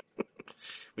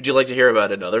 Would you like to hear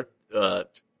about another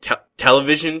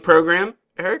television program,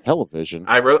 Eric? Television?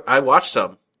 I watched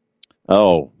some.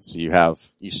 Oh, so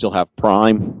you still have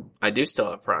Prime? I do still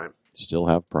have Prime. Still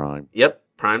have Prime. Yep.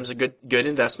 Prime's a good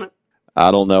investment.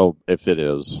 I don't know if it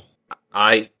is.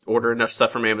 I order enough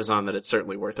stuff from Amazon that it's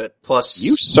certainly worth it. Plus,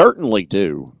 you certainly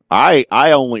do. I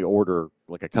only order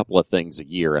like a couple of things a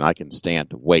year, and I can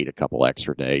stand to wait a couple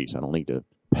extra days. I don't need to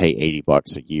pay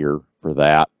 $80 a year for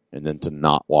that, and then to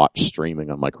not watch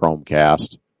streaming on my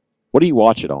Chromecast. What do you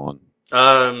watch it on?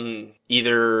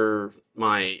 Either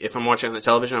if I'm watching on the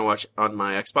television, I watch on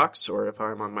my Xbox, or if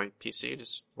I'm on my PC,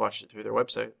 just watch it through their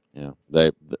website. Yeah,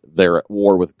 they're at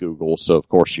war with Google, so of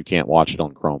course you can't watch it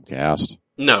on Chromecast.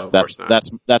 No, of course not.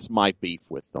 That's my beef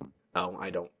with them. Oh, I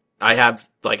don't. I have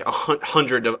like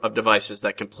 100 of devices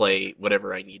that can play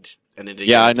whatever I need.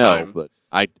 Yeah, I know, but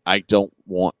I don't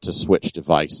want to switch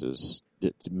devices.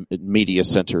 Media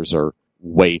centers are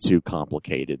way too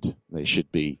complicated. They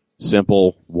should be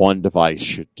simple. One device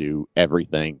should do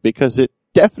everything because it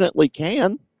definitely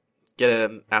can. Get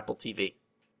an Apple TV.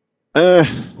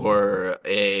 Or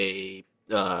a,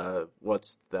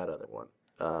 what's that other one?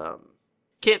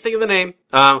 Can't think of the name.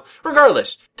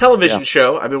 Regardless, television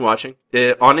show I've been watching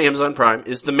on Amazon Prime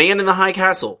is The Man in the High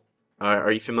Castle.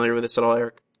 Are you familiar with this at all,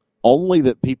 Eric? Only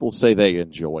that people say they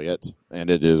enjoy it, and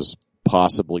it is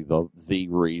possibly the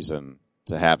reason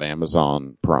to have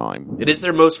Amazon Prime. It is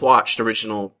their most watched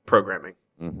original programming.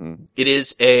 Mm-hmm. It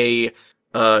is a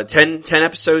 10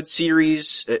 episode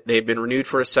series. They've been renewed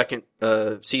for a second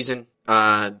season.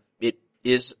 It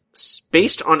is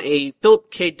based on a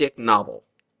Philip K. Dick novel,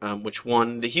 which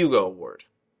won the Hugo Award.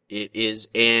 It is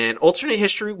an alternate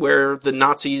history where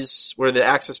the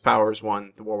Axis powers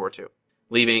won the World War II,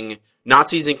 leaving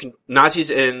Nazis and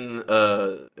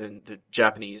the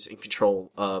Japanese in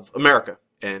control of America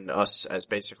and us as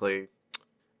basically.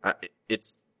 I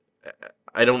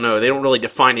don't know. They don't really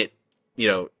define it,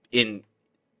 in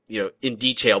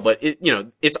detail, but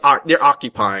they're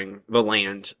occupying the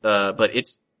land, but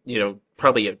it's,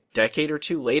 probably a decade or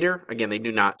two later. Again, they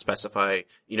do not specify,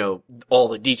 all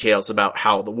the details about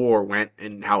how the war went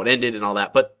and how it ended and all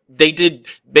that, but they did,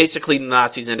 basically the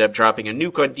Nazis ended up dropping a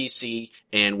nuke on DC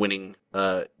and winning,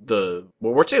 the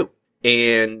World War II.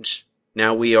 And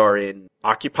now we are in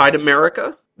occupied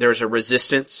America. There's a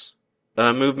resistance,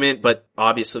 movement, but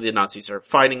obviously the Nazis are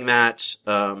fighting that,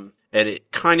 and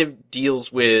it kind of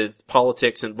deals with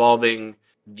politics involving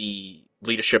the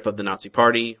leadership of the Nazi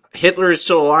Party. Hitler is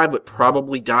still alive, but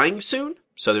probably dying soon.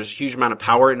 So there's a huge amount of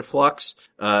power in flux.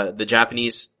 The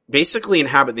Japanese basically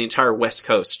inhabit the entire west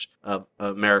coast of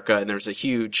America, and there's a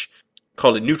huge,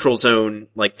 called a neutral zone,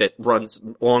 that runs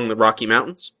along the Rocky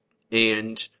Mountains.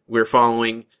 And we're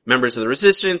following members of the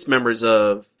resistance, members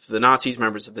of the Nazis,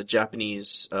 members of the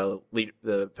Japanese,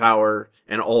 the power,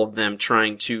 and all of them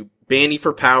trying to bandy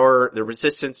for power. The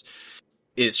resistance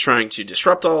is trying to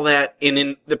disrupt all that, and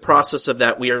in the process of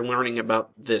that, we are learning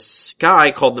about this guy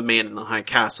called the Man in the High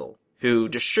Castle, who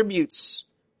distributes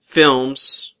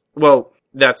films. Well,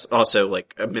 that's also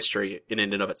a mystery in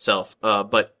and of itself,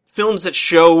 but films that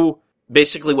show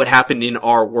basically what happened in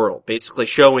our world, basically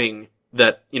showing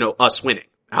that, us winning,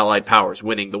 Allied powers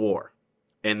winning the war.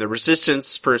 And the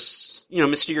resistance, for,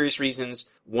 mysterious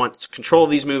reasons, wants control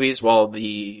of these movies, while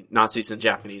the Nazis and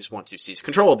Japanese want to seize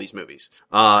control of these movies.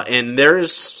 And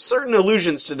there's certain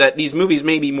allusions to that these movies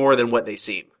may be more than what they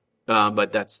seem.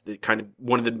 But that's the kind of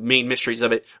one of the main mysteries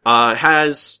of it.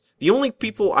 The only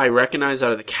people I recognize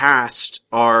out of the cast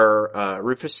are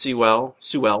Rufus Sewell,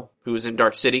 who was in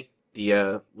Dark City,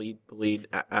 the lead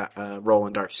role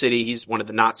in Dark City. He's one of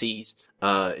the Nazis'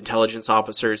 intelligence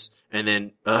officers, and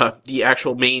then the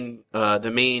actual main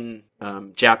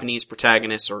Japanese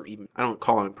protagonist, or even I don't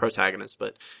call him protagonist,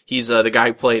 but he's the guy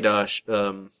who played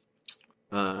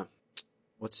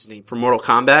what's his name from Mortal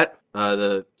Kombat,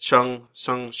 the Shung.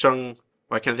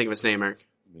 Why can't I think of his name, Eric?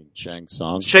 Shang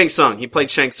Tsung. Shang Tsung. He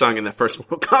played Shang Tsung in the first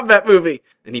Mortal Kombat movie,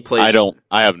 and he plays.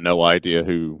 I have no idea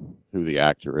who the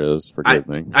actor is. Forgive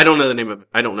me. I don't know the name of.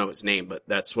 I don't know his name, but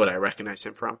that's what I recognize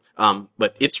him from.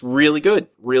 But it's really good,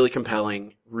 really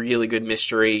compelling, really good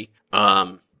mystery.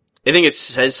 I think it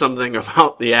says something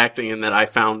about the acting in that I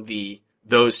found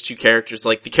those two characters,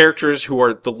 like the characters who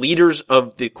are the leaders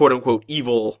of the quote unquote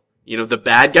evil, the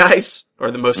bad guys,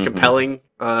 are the most compelling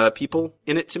people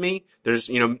in it to me. There's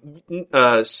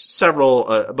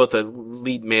several both a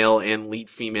lead male and lead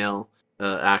female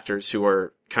actors who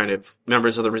are kind of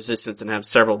members of the resistance and have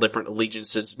several different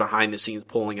allegiances behind the scenes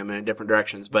pulling them in different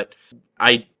directions. But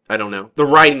I don't know. The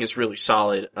writing is really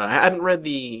solid. I haven't read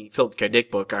the Philip K. Dick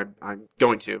book. I'm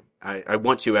going to. I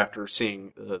want to after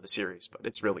seeing the series, but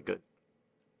it's really good.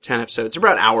 10 episodes. They're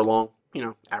about an hour long,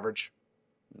 average.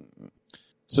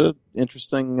 It's an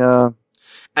interesting,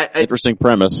 interesting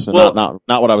premise. Well, not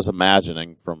what I was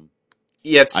imagining from.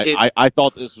 Yeah, I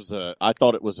thought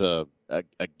it was a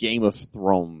Game of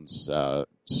Thrones,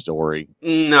 story.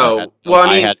 No.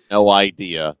 I had no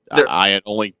idea. I had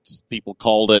only people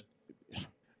called it.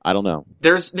 I don't know.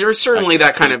 There's certainly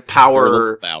that kind of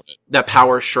power, about it. that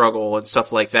power struggle and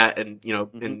stuff like that, and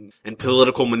and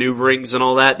political maneuverings and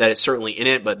all that is certainly in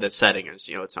it. But the setting is,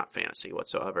 it's not fantasy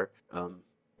whatsoever.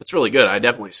 It's really good. I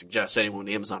definitely suggest anyone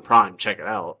on Amazon Prime check it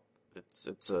out.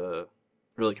 It's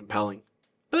really compelling.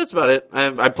 But that's about it.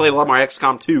 I played a lot more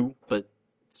XCOM 2, but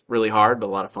it's really hard, but a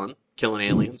lot of fun. Killing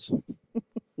aliens,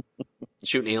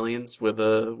 shooting aliens with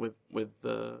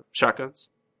shotguns.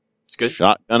 It's good.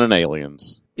 Shotgun and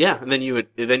aliens. Yeah, and then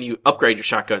you upgrade your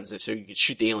shotguns so you can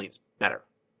shoot the aliens better.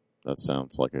 That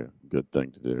sounds like a good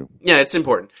thing to do. Yeah, it's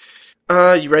important.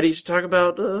 You ready to talk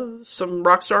about some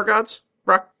rockstar gods?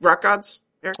 Rock gods?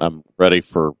 Eric? I'm ready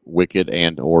for wicked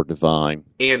and or divine.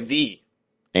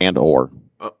 And or.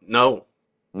 No.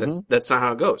 That's not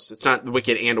how it goes. It's not the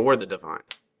wicked and or the divine.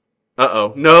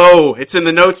 Uh-oh. No! It's in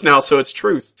the notes now, so it's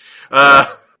truth.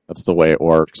 Yes, that's the way it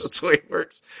works. That's the way it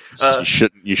works.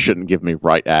 You shouldn't give me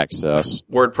right access.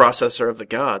 Word processor of the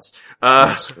gods.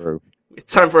 That's true.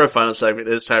 It's time for our final segment.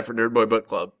 It is time for Nerd Boy Book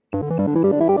Club.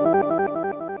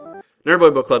 Nerd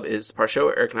Boy Book Club is the part show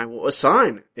where Eric and I will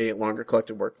assign a longer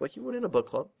collected work like you would in a book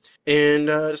club and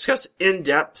discuss in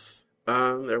depth.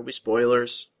 There will be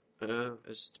spoilers,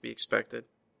 as to be expected.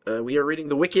 We are reading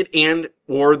The Wicked and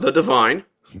or the Divine.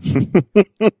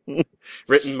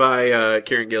 Written by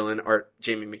Kieran Gillen, art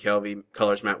Jamie McKelvie,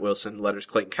 colors Matt Wilson, letters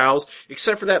Clayton Cowles,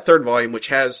 except for that third volume, which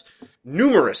has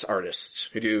numerous artists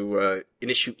who do an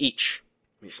issue each.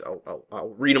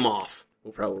 I'll read them off.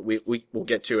 We'll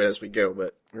get to it as we go,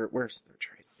 but where's the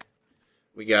trade?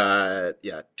 We got,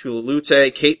 Tula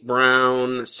Lute, Kate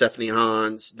Brown, Stephanie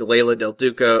Hans, Delayla Del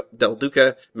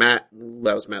Duca, Matt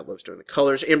Lowe's doing the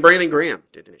colors, and Brandon Graham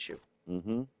did an issue.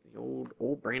 Mm-hmm. The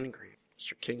old Brandon Graham,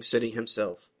 Mr. King City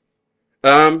himself.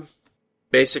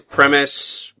 Basic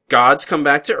premise, gods come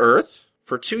back to Earth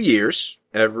for 2 years,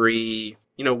 every,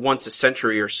 once a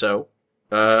century or so,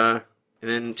 and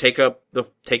then take up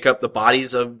the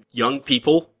bodies of young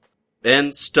people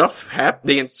and stuff.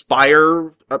 They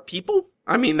inspire people.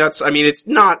 It's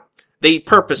not. They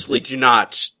purposely do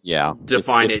not. Yeah,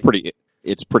 define it.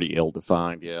 It's pretty ill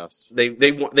defined. Yes, they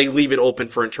leave it open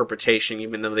for interpretation,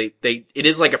 even though it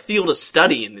is like a field of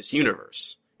study in this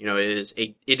universe.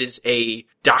 It is a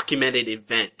documented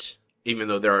event, even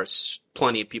though there are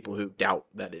plenty of people who doubt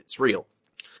that it's real.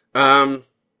 I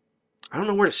don't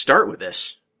know where to start with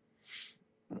this.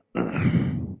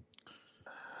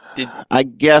 I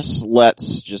guess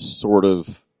let's just sort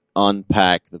of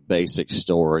unpack the basic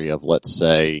story of, let's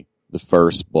say, the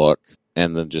first book,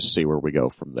 and then just see where we go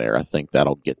from there. I think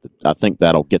that'll get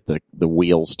the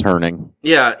wheels turning.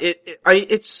 Yeah,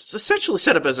 it's essentially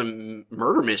set up as a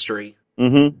murder mystery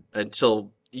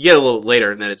until you get a little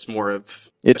later, and then it's more of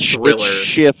a thriller. It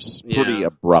shifts pretty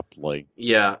abruptly.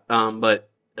 Yeah, but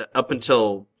up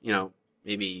until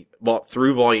maybe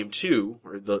through volume 2,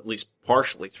 or at least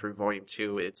partially through volume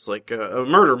 2, it's like a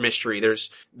murder mystery. There's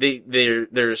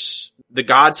the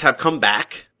gods have come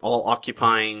back, all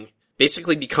occupying,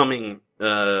 basically becoming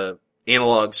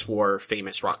analogs for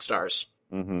famous rock stars.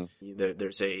 Mm-hmm.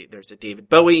 There's a David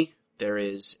Bowie. There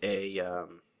is a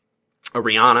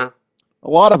Rihanna. A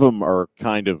lot of them are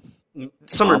kind of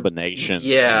combinations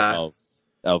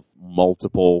of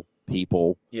multiple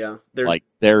people. Yeah. Like,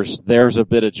 there's a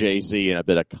bit of Jay-Z and a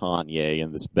bit of Kanye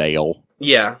in this Bale.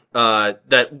 Yeah.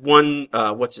 That one,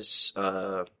 what's his,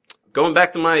 going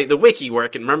back to the wiki where I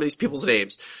can remember these people's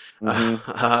names.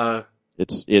 Mm-hmm.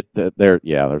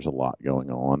 There's a lot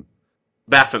going on.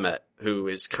 Baphomet, who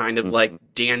is kind of like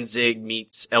Danzig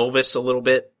meets Elvis a little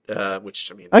bit.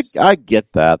 which, I mean... I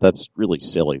get that. That's really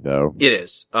silly, though. It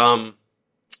is.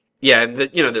 Yeah, and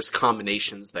there's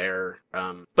combinations there.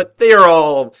 But they are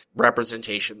all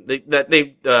representation.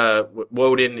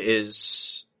 Woden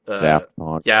is,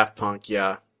 Daft Punk,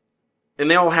 yeah. And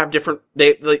they all have different,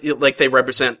 they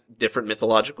represent different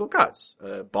mythological gods.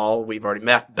 Baal, we've already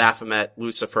met, Baphomet,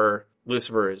 Lucifer.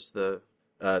 Lucifer is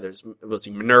there's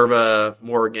Minerva,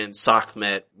 Morgan,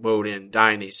 Sekhmet, Woden,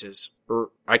 Dionysus,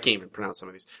 I can't even pronounce some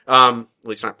of these. At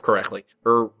least not correctly.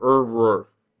 I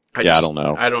don't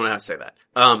know. I don't know how to say that.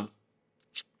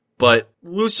 But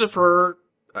Lucifer,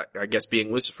 I guess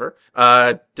being Lucifer,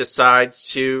 decides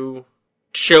to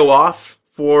show off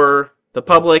for the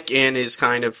public and is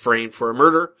kind of framed for a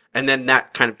murder. And then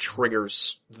that kind of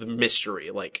triggers the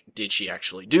mystery. Like, did she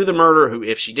actually do the murder?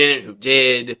 If she didn't, who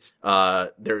did?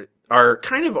 There are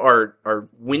kind of our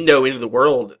window into the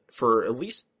world for at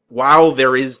least while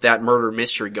there is that murder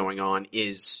mystery going on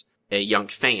is a young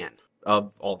fan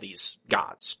of all these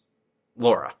gods.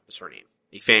 Laura is her name.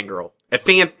 A fangirl. A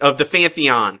fan of the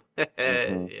Pantheon.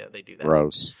 Mm-hmm. Yeah, they do that.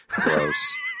 Gross.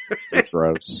 It's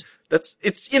gross.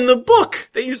 It's in the book.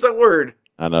 They use that word.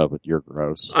 I know, but you're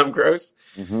gross. I'm gross.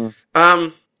 Mm-hmm.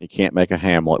 You can't make a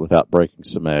Hamlet without breaking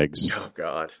some eggs. Oh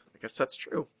God. I guess that's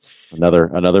true. Another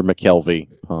McKelvie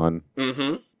pun.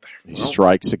 Mm-hmm. He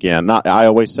strikes again. I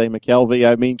always say McKelvie.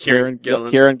 I mean Kieran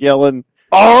Gillen.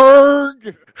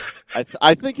 Arg!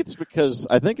 I think it's because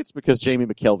Jamie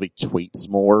McKelvie tweets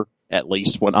more, at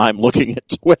least when I'm looking at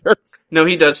Twitter. No,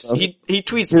 he does. He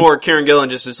tweets more. Kieran Gillen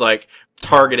just is like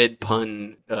targeted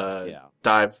pun,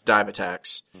 dive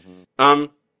attacks. Mm-hmm.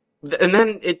 And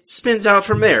then it spins out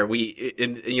from there. We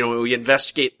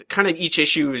investigate. Kind of each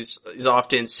issue is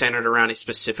often centered around a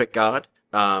specific god.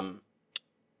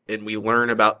 And we learn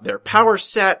about their power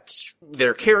set,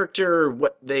 their character,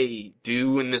 what they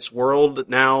do in this world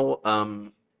now.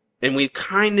 And we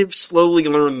kind of slowly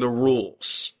learn the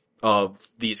rules of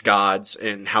these gods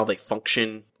and how they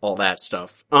function, all that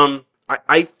stuff.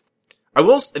 I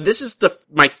will, this is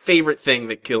my favorite thing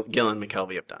that Gillen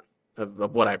McKelvie have done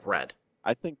of what I've read.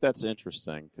 I think that's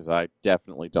interesting because I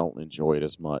definitely don't enjoy it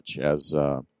as much as,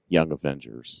 Young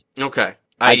Avengers. Okay.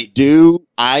 I do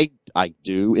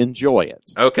enjoy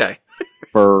it. Okay.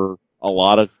 For a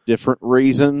lot of different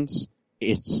reasons.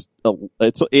 It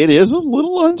is a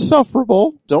little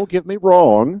insufferable. Don't get me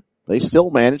wrong. They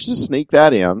still manage to sneak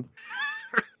that in.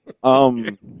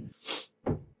 It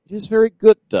is very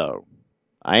good though.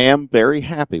 I am very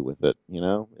happy with it.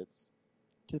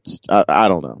 I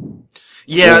don't know.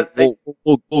 Yeah.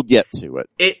 We'll get to it.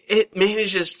 It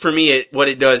manages, for me, what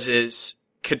it does is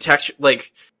contextual,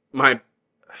 I'm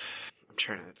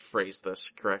trying to phrase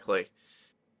this correctly.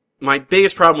 My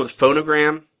biggest problem with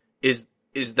Phonogram is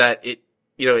that it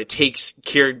takes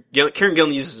Kieran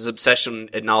Gillen uses his obsession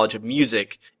and knowledge of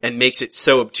music and makes it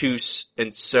so obtuse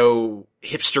and so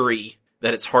hipstery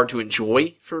that it's hard to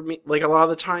enjoy for me, a lot of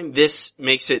the time. This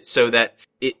makes it so that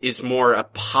it is more a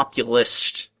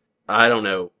populist,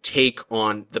 take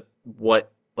on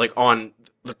on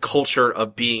the culture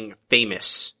of being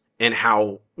famous and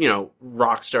how,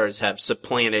 rock stars have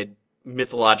supplanted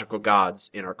mythological gods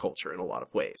in our culture in a lot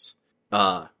of ways.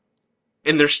 And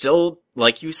there's still,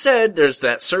 like you said, there's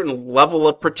that certain level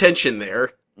of pretension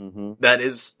there that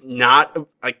is not,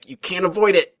 you can't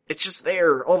avoid it. It's just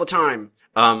there all the time.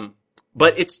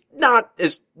 But it's not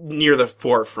as near the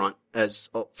forefront as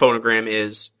Phonogram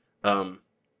is.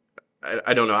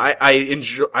 I don't know.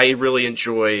 I really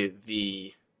enjoy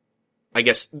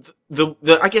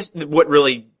what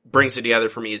really brings it together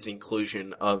for me is the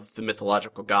inclusion of the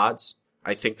mythological gods.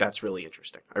 I think that's really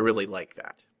interesting. I really like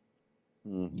that.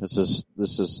 This is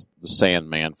the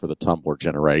Sandman for the Tumblr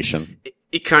generation.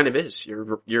 It kind of is.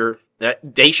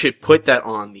 They should put that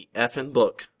on the effing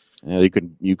book. Yeah,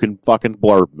 you can fucking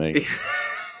blurb me.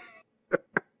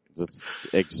 It's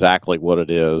exactly what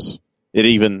it is.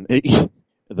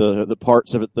 The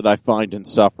parts of it that I find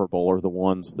insufferable are the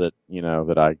ones that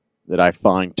I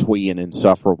find twee and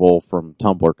insufferable from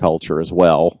Tumblr culture as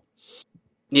well.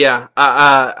 Yeah,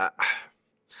 I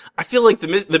feel like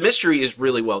the mystery is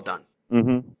really well done.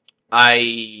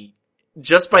 Mm-hmm.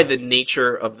 Just by the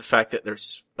nature of the fact that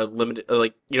there's a limited,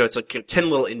 it's like a 10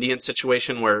 Little Indians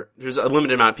situation where there's a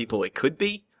limited amount of people it could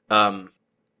be.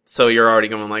 So you're already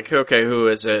going okay, who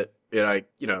is it?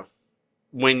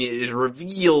 When it is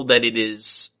revealed that it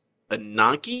is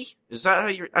Ananke, is that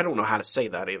how I don't know how to say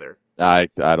that either. I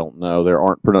don't know. There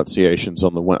aren't pronunciations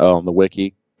on the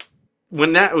wiki.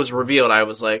 When that was revealed, I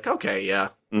was like, okay,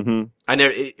 yeah. Mm-hmm.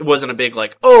 It wasn't a big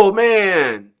oh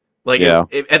man, Like, Yeah.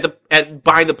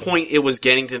 by the point it was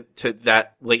getting to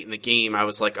that late in the game, I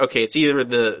was like, okay, it's either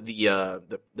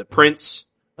the prince,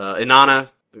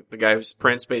 Inanna, the guy who's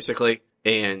prince, basically,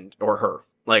 or her.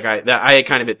 Like, I had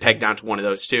kind of it pegged down to one of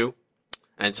those two.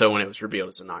 And so when it was revealed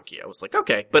as Ananki, I was like,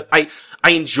 okay. But I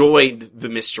enjoyed the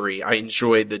mystery. I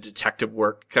enjoyed the detective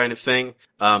work kind of thing.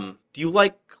 Do you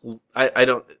like,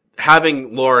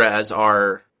 having Laura as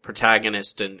our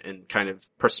protagonist and kind of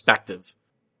perspective,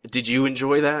 did you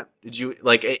enjoy that? Did you,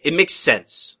 like, it makes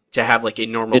sense to have, like, a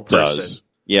normal person. It does.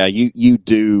 Yeah, you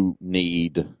do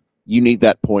need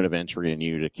that point of entry and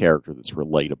you need a character that's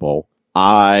relatable.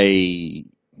 I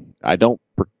don't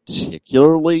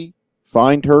particularly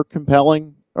find her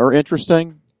compelling or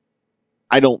interesting.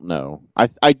 I don't know.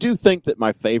 I do think that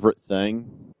my favorite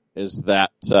thing is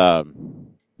that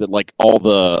like all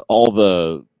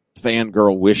the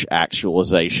fangirl wish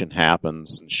actualization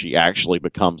happens and she actually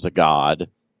becomes a god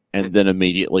and then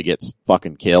immediately gets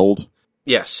fucking killed.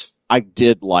 Yes. I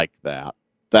did like that.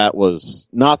 That was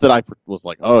not that I was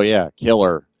like, oh yeah, kill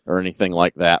her or anything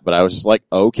like that, but I was just like,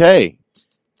 okay,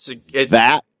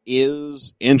 that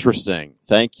is interesting.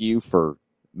 Thank you for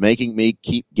making me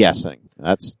keep guessing.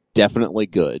 That's definitely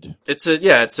good. It's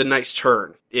a nice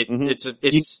turn. It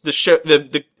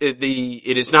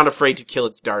is not afraid to kill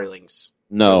its darlings.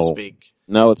 No, so to speak.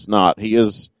 No, it's not.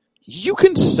 You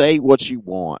can say what you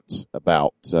want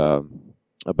about Mr.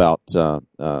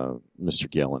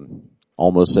 Gillen.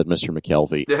 Almost said Mr.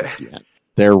 McKelvie. Yeah.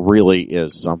 There really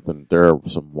is something. There are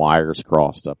some wires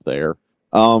crossed up there.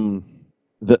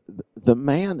 The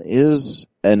man is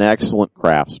an excellent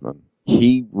craftsman.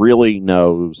 He really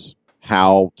knows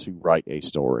how to write a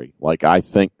story. Like, I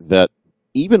think that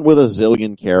even with a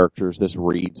zillion characters, this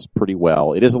reads pretty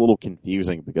well. It is a little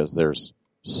confusing because there's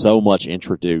so much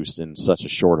introduced in such a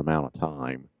short amount of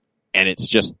time. And it's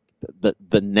just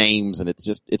the names, and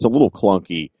it's a little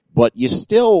clunky, but you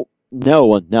still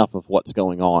know enough of what's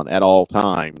going on at all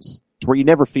times to where you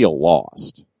never feel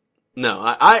lost. No,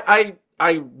 I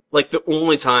like, the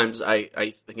only times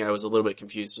I think I was a little bit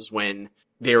confused is when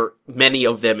there are many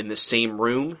of them in the same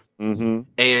room. Mm-hmm.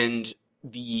 And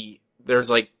there's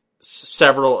like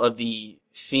several of the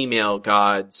female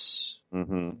gods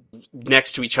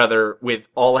next to each other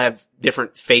all have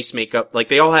different face makeup. Like,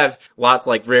 they all have lots,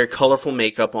 like, very colorful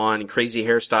makeup on and crazy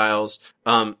hairstyles.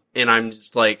 And I'm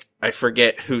just like, I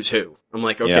forget who's who. I'm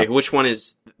like, okay, which one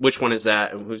is that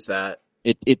and who's that?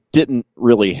 It didn't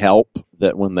really help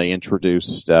that when they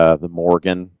introduced the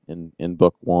Morgan in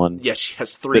book 1. Yeah, she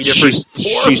has 3 different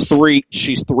forms.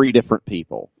 She's 3 different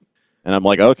people. And I'm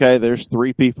like, okay, there's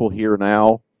 3 people here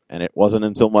now. And it wasn't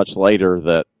until much later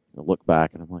that I look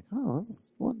back and I'm like, oh,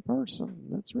 that's one person.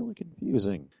 That's really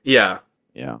confusing. Yeah.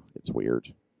 Yeah, it's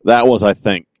weird. That was, I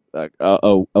think,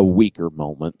 a weaker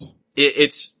moment.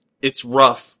 It's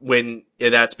rough when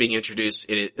that's being introduced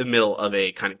in the middle of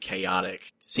a kind of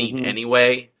chaotic scene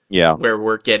anyway. Yeah. Where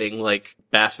we're getting, like,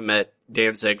 Baphomet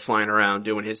Danzig flying around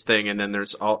doing his thing, and then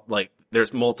there's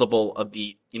multiple of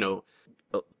the,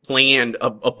 land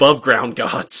above ground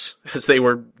gods, as they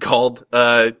were called,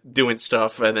 doing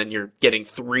stuff, and then you're getting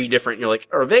 3 different, you're like,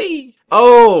 are they?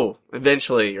 Oh!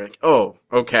 Eventually, you're like, oh,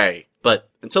 okay. But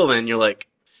until then, you're like,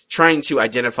 trying to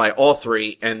identify all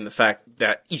 3, and the fact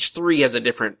that each 3 has a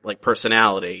different, like,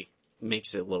 personality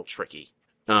makes it a little tricky.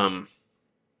 But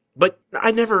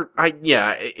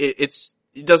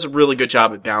it does a really good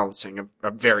job at balancing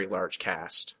a very large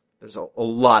cast. There's a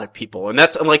lot of people, and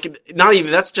that's, like,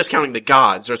 that's just counting the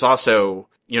gods. There's also,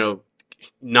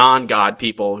 non-god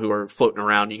people who are floating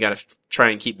around. You gotta try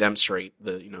and keep them straight.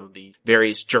 The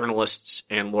various journalists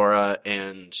and Laura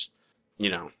and,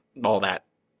 all that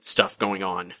stuff going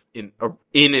on in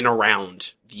and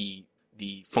around the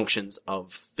functions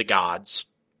of the gods.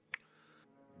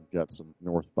 You've got some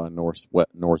north by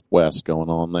northwest going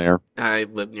on there. I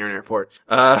live near an airport.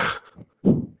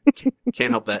 Can't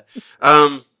help that.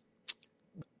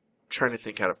 Trying to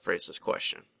think how to phrase this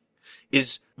question.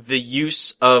 Is the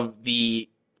use of the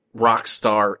rock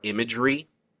star imagery,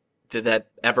 did that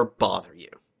ever bother you?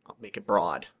 I'll make it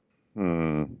broad.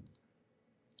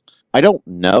 I don't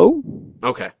know.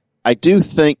 Okay. I do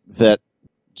think that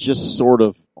just sort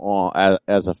of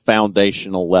as a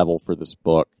foundational level for this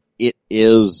book, it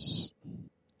is,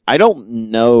 I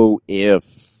don't know if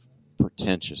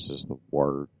pretentious is the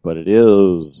word, but it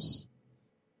is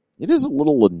a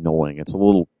little annoying. It's a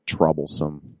little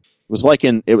troublesome. It was like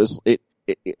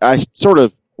I sort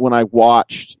of, when I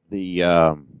watched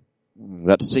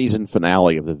that season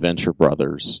finale of the Venture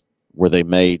Brothers, where they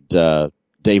made,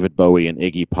 David Bowie and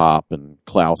Iggy Pop and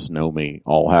Klaus Nomi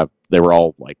they were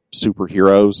all like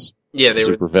superheroes. Yeah, they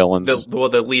super were villains.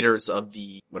 the leaders of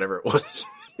the whatever it was.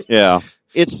 Yeah.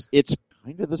 It's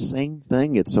kind of the same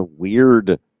thing. It's a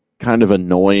weird, kind of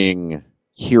annoying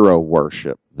hero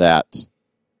worship that,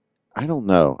 I don't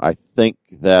know. I think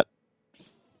that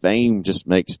fame just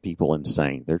makes people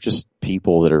insane. They're just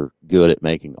people that are good at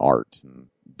making art and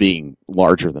being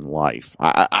larger than life.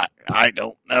 I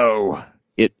don't know.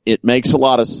 It makes a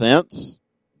lot of sense,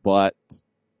 but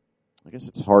I guess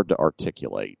it's hard to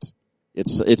articulate.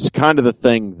 It's kind of the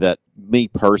thing that me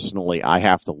personally, I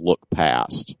have to look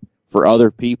past. For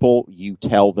other people, you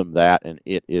tell them that and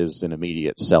it is an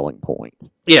immediate selling point.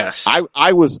 Yes.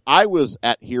 I was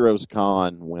at Heroes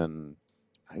Con when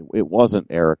it wasn't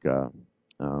Erica.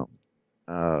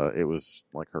 It was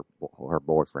like her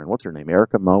boyfriend. What's her name?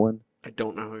 Erica Moen? I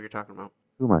don't know who you're talking about.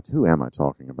 Who am I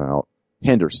talking about?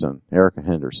 Henderson. Erica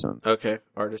Henderson. Okay.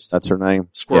 Artist. That's her name?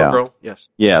 Squirrel Yeah. Girl? Yes.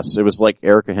 Yes, it was like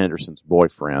Erica Henderson's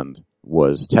boyfriend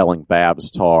was telling Babs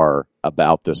Tarr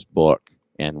about this book,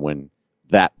 and when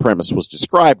that premise was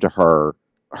described to her,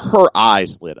 her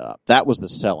eyes lit up. That was the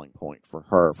selling point for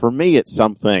her. For me, it's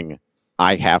something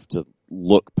I have to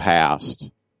look past.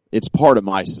 It's part of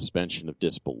my suspension of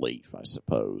disbelief, I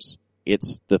suppose.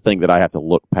 It's the thing that I have to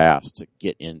look past to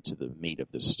get into the meat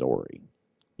of this story.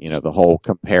 You know, the whole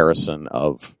comparison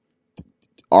of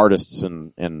artists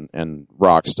and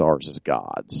rock stars as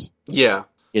gods. Yeah.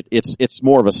 It's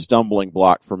more of a stumbling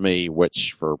block for me,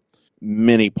 which for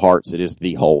many parts it is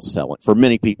the whole selling. For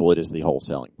many people, it is the whole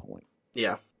selling point.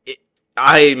 Yeah.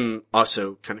 I'm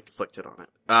also kind of conflicted on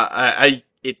it.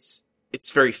 It's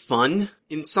very fun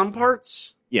in some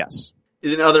parts. Yes.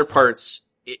 In other parts,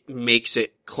 it makes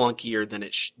it clunkier than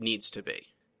it needs to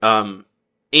be.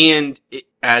 And it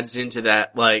adds into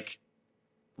that, like,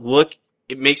 look,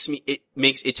 it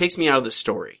takes me out of the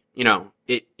story. You know,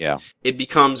 it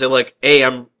becomes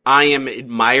I am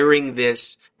admiring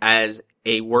this as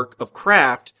a work of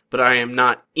craft, but I am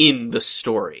not in the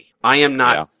story. I am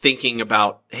not thinking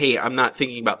about, I'm not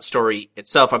thinking about the story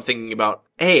itself. I'm thinking about,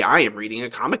 I am reading a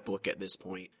comic book at this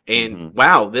point. And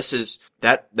wow, this is,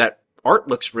 that art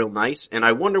looks real nice, and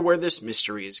I wonder where this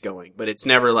mystery is going. But it's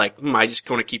never like, I just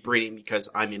want to keep reading because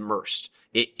I'm immersed.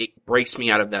 It breaks me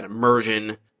out of that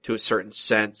immersion to a certain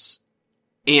sense.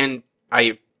 And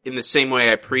in the same way,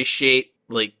 I appreciate,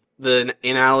 like, the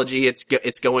analogy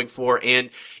it's going for, and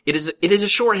it is a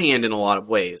shorthand in a lot of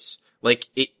ways. Like,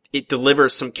 it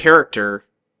delivers some character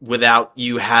without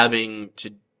you having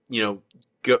to,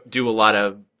 do a lot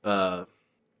of, why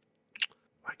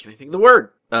can't I think of the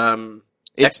word?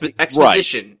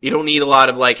 Exposition. Right. You don't need a lot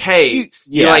of like,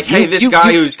 this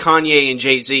guy who's Kanye and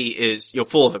Jay-Z is,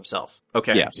 full of himself.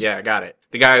 Okay. Yes. Yeah, I got it.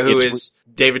 The guy who is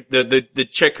David, the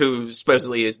chick who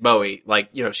supposedly is Bowie, like,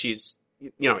 she's,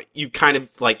 you kind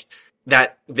of like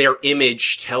that their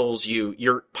image tells you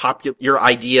your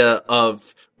idea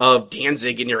of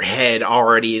Danzig in your head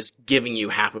already is giving you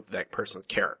half of that person's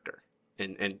character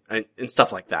and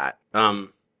stuff like that.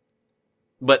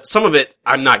 But some of it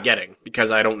I'm not getting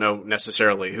because I don't know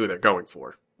necessarily who they're going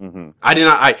for. Mm-hmm.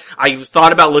 I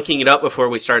thought about looking it up before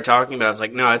we started talking, but I was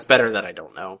like, no, it's better that I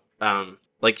don't know.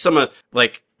 I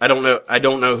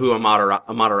don't know who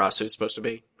Amaterasu is supposed to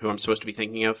be, who I'm supposed to be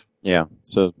thinking of. Yeah,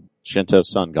 so Shinto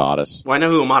sun goddess. Well, I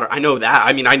know who I know that.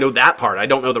 I mean, I know that part. I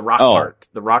don't know the rock part,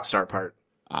 the rock star part.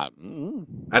 I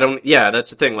don't,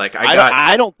 that's the thing. Like,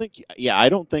 I don't think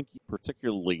you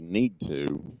particularly need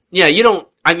to. Yeah, you don't,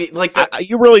 I mean, like,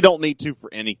 you really don't need to for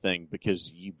anything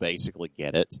because you basically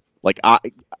get it. Like,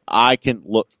 I can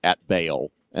look at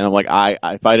Bale and I'm like,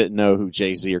 if I didn't know who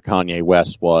Jay-Z or Kanye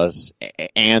West was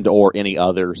and or any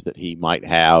others that he might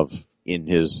have in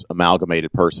his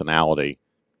amalgamated personality,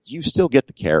 you still get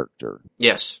the character.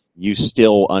 Yes. You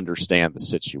still understand the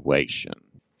situation.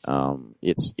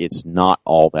 It's not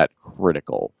all that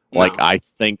critical. No. Like, I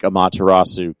think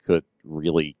Amaterasu could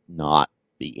really not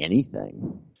be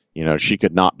anything. She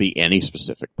could not be any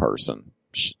specific person.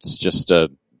 She's just a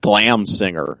glam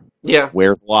singer. Yeah.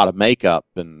 Wears a lot of makeup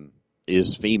and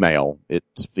is female. It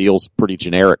feels pretty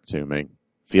generic to me.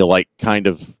 Feel like kind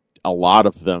of a lot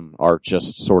of them are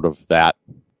just sort of that,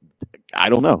 I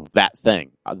don't know, that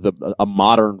thing. A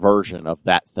modern version of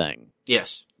that thing.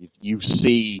 Yes. You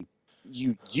see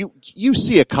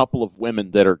a couple of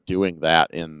women that are doing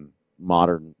that in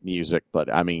modern music,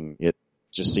 but I mean, it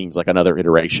just seems like another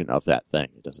iteration of that thing.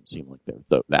 It doesn't seem like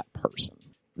they're that person.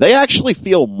 They actually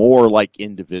feel more like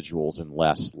individuals and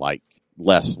less like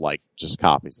just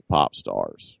copies of pop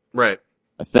stars. Right.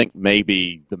 I think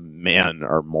maybe the men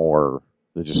are more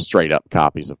than just straight up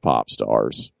copies of pop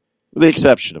stars. With the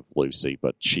exception of Lucy,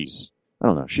 but she's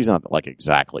not like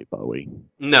exactly Bowie.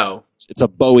 No. It's a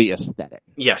Bowie aesthetic.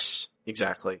 Yes,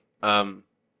 exactly.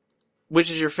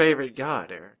 Which is your favorite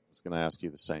god, Eric? I was going to ask you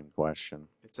the same question.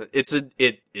 It's a It's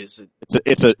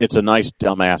a nice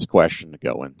dumbass question to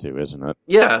go into, isn't it?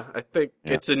 Yeah, I think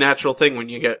it's a natural thing when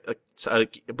you get a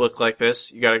book like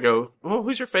this. You gotta go, oh,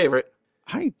 who's your favorite?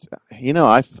 I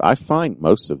find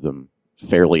most of them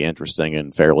fairly interesting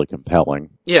and fairly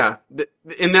compelling. Yeah,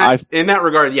 in that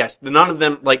regard, yes. None of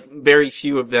them, like, very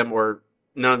few of them, or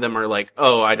none of them are like,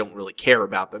 oh, I don't really care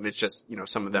about them. It's just,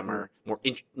 some of them are more,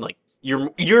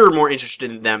 you're more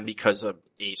interested in them because of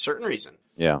a certain reason.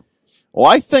 Yeah. Well,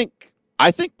 I think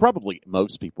probably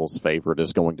most people's favorite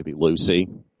is going to be Lucy.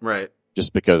 Right.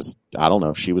 Just because, I don't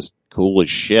know, she was cool as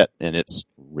shit, and it's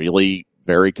really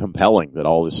very compelling that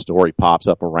all this story pops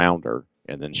up around her,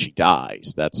 and then she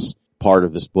dies. That's part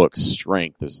of this book's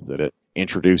strength, is that it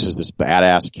introduces this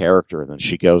badass character, and then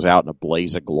she goes out in a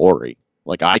blaze of glory.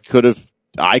 Like, I could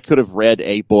have read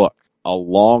a book, a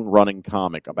long-running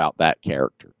comic about that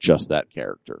character, just that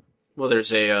character. Well,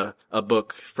 there's a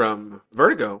book from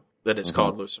Vertigo that is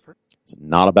called Lucifer. It's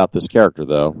not about this character,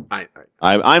 though. I'm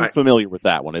I familiar with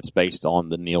that one. It's based on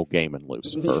the Neil Gaiman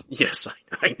Lucifer. Yes,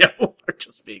 I know. We're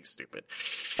just being stupid.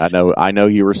 I know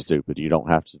you were stupid. You don't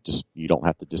have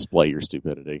to display your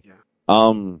stupidity. Yeah.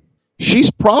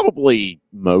 She's probably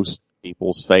most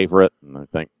people's favorite, and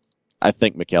I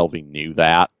think McKelvie knew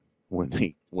that when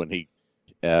he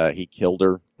killed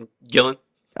her. Gillen?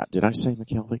 Did I say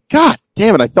McKelvie? God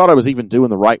damn it! I thought I was even doing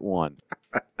the right one.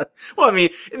 Well, I mean,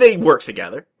 they work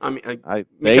together. I mean,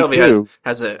 McKelvie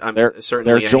has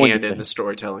certainly a hand in the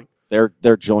storytelling.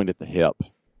 They're joined at the hip.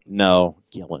 No,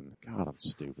 Gillen. God, I'm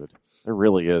stupid. There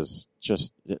really is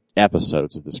just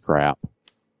episodes of this crap.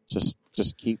 Just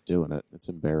keep doing it. It's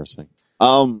embarrassing.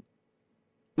 Well,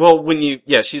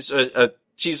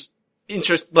 she's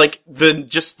interest, like,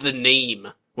 just the name.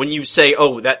 When you say,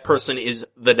 oh, that person is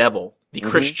the devil, the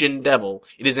Christian devil,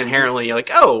 it is inherently like,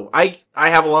 oh, I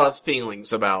have a lot of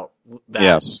feelings about that.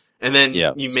 Yes. And then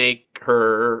you make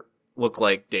her look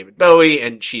like David Bowie,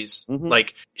 and she's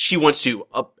like, she wants to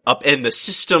upend the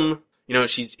system.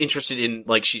 She's interested in,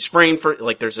 like, she's framed for,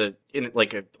 like, there's a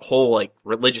whole, like,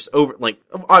 religious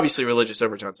obviously religious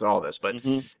overtones to all this, but,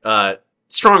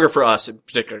 stronger for us in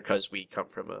particular because we come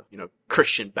from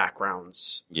Christian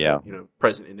backgrounds. Yeah.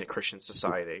 Present in a Christian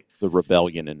society. The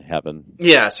rebellion in heaven.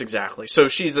 Yes, exactly. So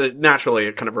she's naturally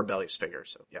a kind of rebellious figure.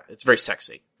 So yeah, it's very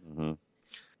sexy. Mm-hmm.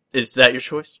 Is that your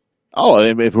choice? Oh,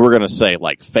 if we're going to say,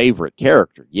 like, favorite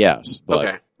character, yes. But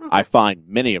okay. I find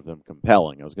many of them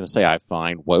compelling. I was going to say I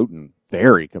find Woden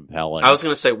very compelling. I was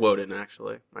going to say Woden,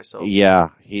 actually, myself.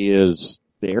 Yeah, he is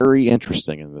very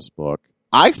interesting in this book.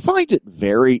 I find it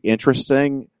very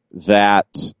interesting that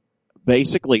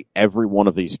basically every one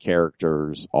of these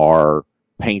characters are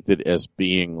painted as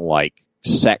being like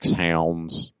sex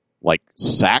hounds, like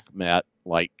Sackmet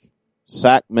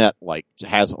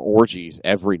has orgies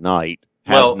every night,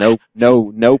 has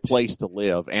no place to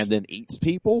live, and then eats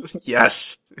people.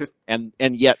 Yes. And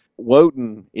yet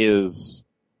Woden is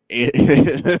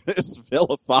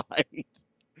vilified.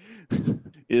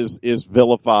 is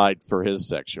vilified for his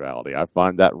sexuality. I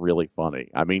find that really funny.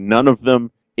 I mean, none of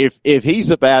them, if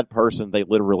he's a bad person, they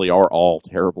literally are all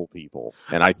terrible people.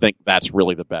 And I think that's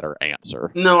really the better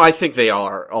answer. No, I think they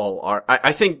all are.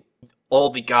 I think all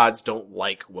the gods don't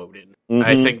like Woden. Mm-hmm.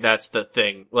 I think that's the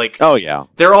thing. Like, oh yeah.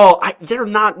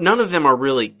 None of them are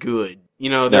really good.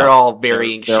 They're all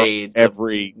varying shades of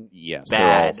yes,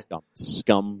 bad. They're all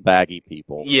scumbaggy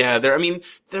people. Yeah,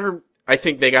 I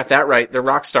think they got that right. They're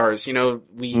rock stars. We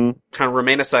kind of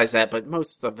romanticize that, but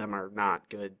most of them are not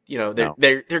good.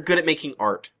 They're good at making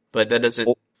art, but that doesn't...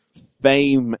 Well,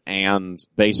 fame and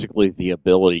basically the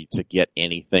ability to get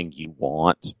anything you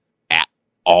want at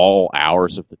all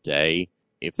hours of the day,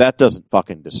 if that doesn't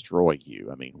fucking destroy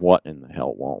you, I mean, what in the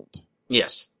hell won't?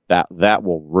 Yes. That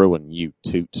will ruin you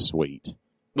toot sweet.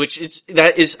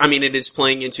 It is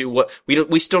playing into what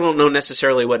we still don't know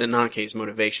necessarily what Ananke's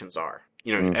motivations are.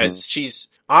 As she's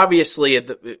obviously at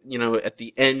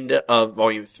the end of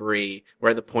volume 3, we're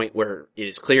at the point where it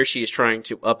is clear she is trying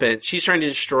to she's trying to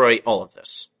destroy all of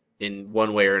this in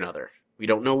one way or another. We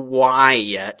don't know why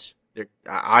yet.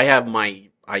 I have my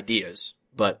ideas,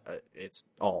 but this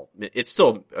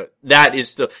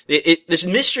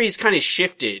mystery is kind of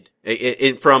shifted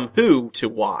from who to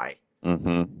why.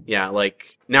 Mm-hmm. Yeah,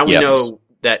 like, now we know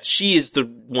that she is the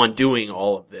one doing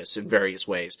all of this in various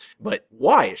ways, but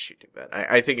why is she doing that?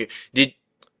 I think,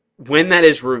 when that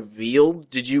is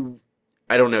revealed, did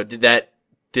that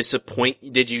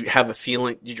disappoint? Did you have a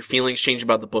feeling, did your feelings change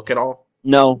about the book at all?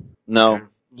 No. Yeah. It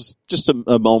was just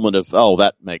a moment of, oh,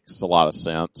 that makes a lot of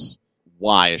sense.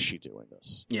 Why is she doing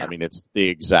this? Yeah. I mean, it's the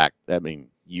exact,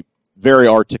 very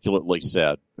articulately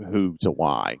said who to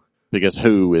why, because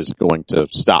who is going to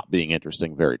stop being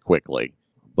interesting very quickly.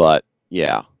 But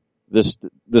yeah,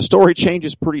 the story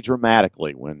changes pretty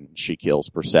dramatically when she kills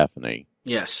Persephone.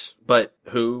 Yes, but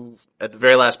who at the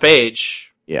very last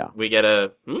page? Yeah, we get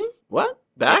a what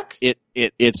back?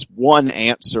 It's one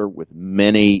answer with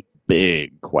many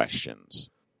big questions,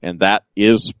 and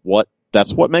that's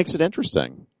what makes it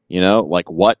interesting. You know, like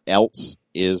what else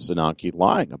is Ananke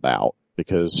lying about?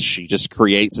 Because she just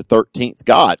creates a 13th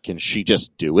god. Can she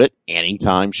just do it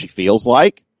anytime she feels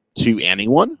like to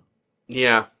anyone?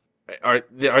 Yeah. Are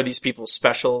these people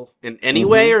special in any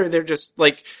way, or they're just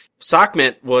like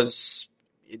Sekhmet was?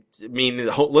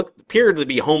 Appeared to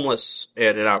be homeless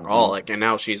and an alcoholic, and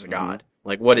now she's a god.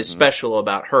 Like, what is special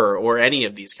about her or any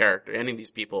of these characters, any of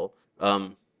these people?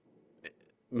 The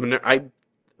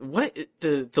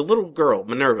little girl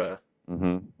Minerva.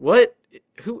 What?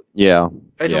 Who? Yeah.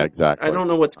 Exactly. I don't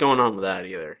know what's going on with that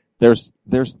either. There's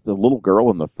the little girl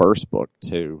in the first book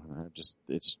too.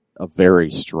 It's a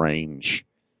very strange.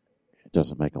 It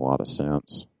doesn't make a lot of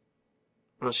sense.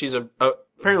 Well, she's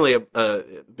apparently a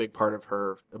big part of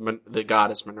her, the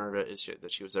goddess Minerva, is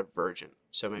that she was a virgin.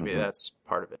 So maybe that's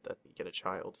part of it, that you get a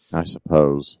child. I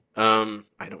suppose. I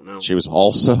don't know. She was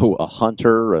also a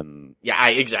hunter and... Yeah,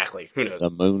 exactly. Who knows? A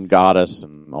moon goddess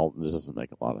and all... This doesn't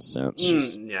make a lot of sense.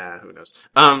 Yeah, who knows?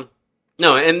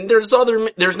 No, and there's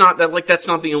not that, like, that's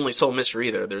not the only soul mystery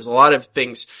either. There's a lot of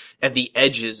things at the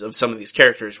edges of some of these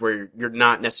characters where you're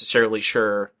not necessarily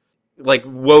sure. Like,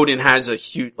 Woden has a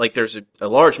huge, like, there's a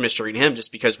large mystery in him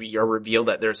just because we are revealed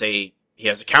that he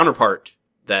has a counterpart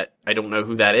that I don't know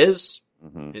who that is.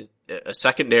 Is a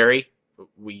secondary.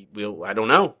 I don't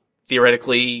know.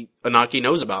 Theoretically, Ananke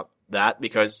knows about that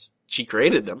because she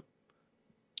created them.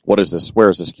 What is this? Where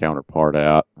is this counterpart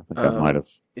at? I think I might have.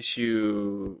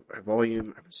 Issue,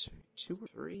 volume, I was 2 or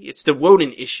 3. It's the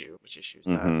Woden issue. Which issue is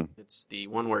that? It's the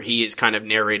one where he is kind of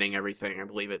narrating everything. I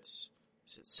believe is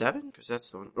it 7? Because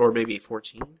that's the one. Or maybe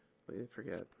 14? I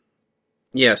forget.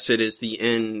 Yes, it is the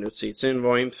end. Let's see, it's in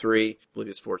volume 3. I believe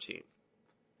it's 14.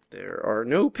 There are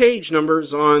no page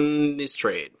numbers on this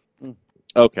trade.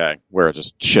 Okay, where it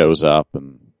just shows up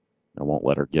and I won't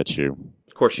let her get you.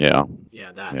 Of course you Yeah.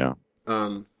 Yeah, that. Yeah.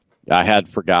 I had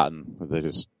forgotten. They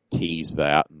just tease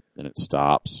that and it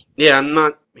stops. Yeah, I'm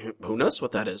not... Who knows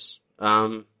what that is?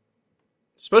 It's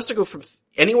supposed to go from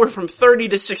anywhere from 30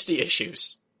 to 60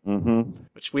 issues.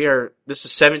 Which we are... This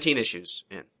is 17 issues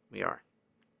in. We are.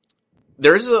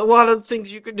 There's a lot of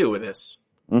things you could do with this.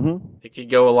 It could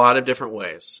go a lot of different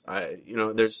ways. I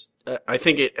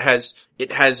think it has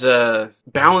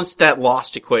balanced that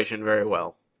Lost equation very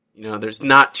well. You know, there's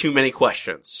not too many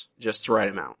questions, just the right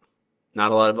amount.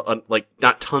 Not a lot of,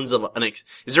 not tons of,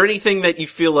 is there anything that you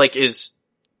feel like is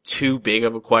too big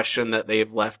of a question that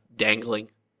they've left dangling?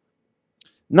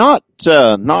 Not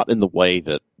in the way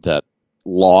that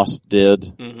Lost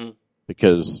did,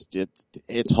 because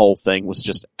its whole thing was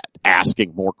just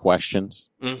asking more questions,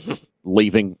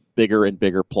 leaving bigger and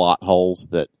bigger plot holes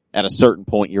that at a certain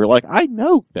point you're like, I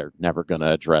know they're never going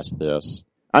to address this.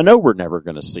 I know we're never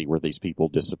going to see where these people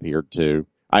disappeared to.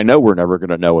 I know we're never going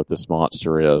to know what this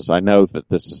monster is. I know that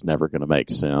this is never going to make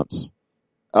sense.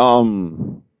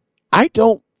 I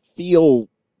don't feel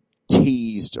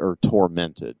teased or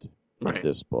tormented in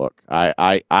this book.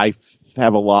 I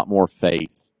have a lot more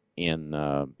faith in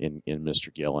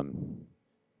Mr. Gillen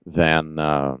than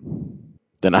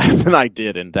I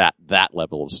did in that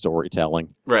level of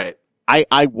storytelling. Right.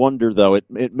 I wonder though,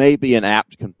 it may be an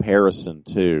apt comparison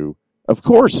too. Of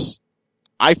course,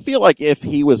 I feel like if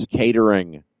he was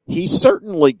catering, he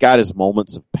certainly got his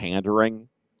moments of pandering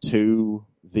to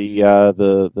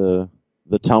the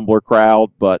Tumblr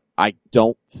crowd, but I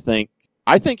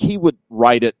think he would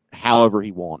write it however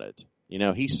he wanted. You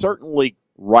know, he's certainly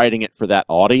writing it for that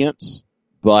audience,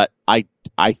 but I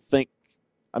think,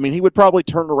 he would probably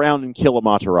turn around and kill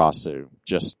Amaterasu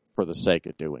just for the sake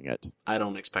of doing it. I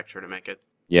don't expect her to make it.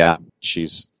 Yeah,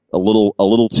 she's a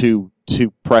little too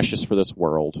precious for this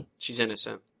world. She's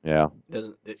innocent. Yeah.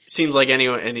 It seems like any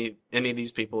of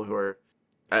these people who are,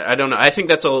 I don't know. I think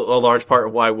that's a large part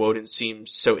of why Woden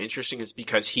seems so interesting is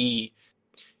because he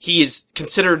is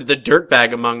considered the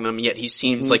dirtbag among them, yet he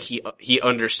seems like he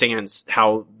understands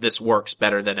how this works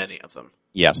better than any of them.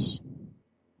 Yes.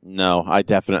 No, I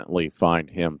definitely find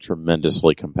him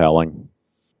tremendously compelling.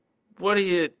 What do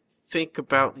you think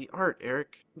about the art,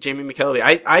 Eric? Jamie McKelvie.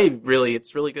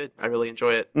 It's really good. I really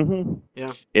enjoy it.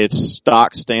 Yeah. It's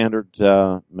stock standard,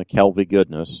 McKelvie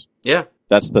goodness. Yeah.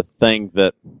 That's the thing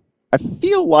that I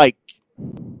feel like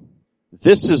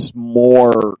this is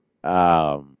more,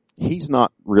 he's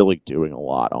not really doing a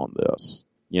lot on this.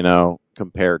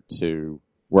 compared to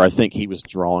where I think he was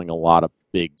drawing a lot of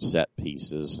big set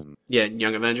pieces and in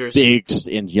Young Avengers.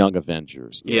 in Young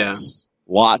Avengers. Yes.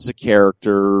 Lots of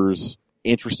characters,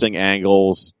 interesting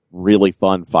angles, really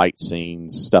fun fight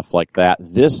scenes, stuff like that.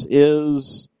 This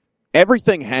is,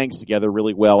 everything hangs together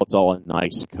really well. It's all a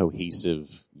nice,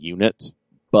 cohesive unit,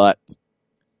 but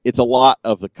it's a lot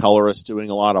of the colorist doing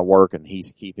a lot of work and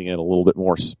he's keeping it a little bit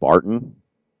more Spartan.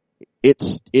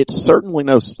 It's certainly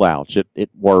no slouch. It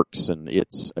works and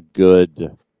it's a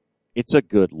good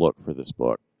look for this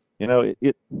book.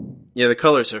 The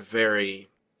colors are very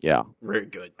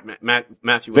good.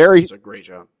 Matthew Wilson does a great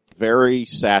job. Very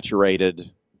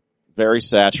saturated,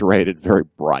 very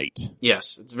bright.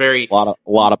 Yes, it's very a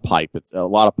lot of pipe. It's a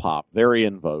lot of pop. Very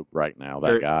in vogue right now.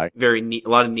 That guy. A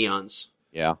lot of neons.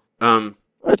 Yeah.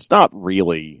 It's not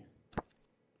really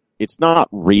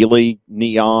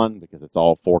neon because it's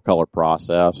all 4-color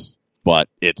process, but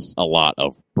it's a lot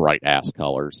of bright ass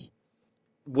colors.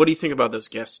 What do you think about those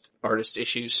guest artist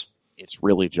issues? It's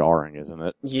really jarring, isn't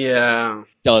it? Yeah. It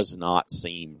does not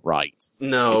seem right.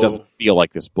 No. It doesn't feel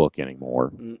like this book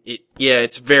anymore.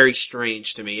 It's very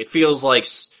strange to me. It feels like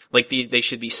they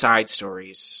should be side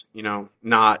stories,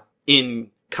 not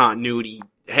in continuity.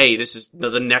 Hey, this is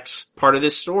the next part of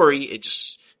this story. It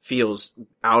just feels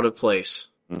out of place.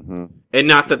 Mm-hmm. And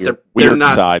not that they're weird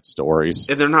not side stories.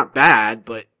 And they're not bad,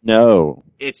 but no.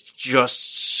 It's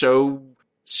just so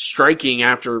striking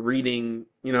after reading,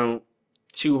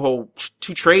 two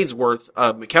trades worth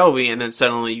of McKelvie, and then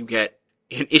suddenly you get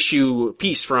an issue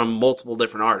piece from multiple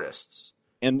different artists.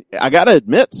 And I gotta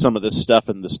admit, some of this stuff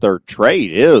in this third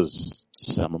trade is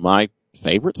some of my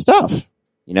favorite stuff.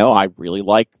 I really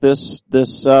like this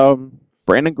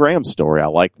Brandon Graham story. I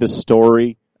like this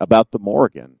story about the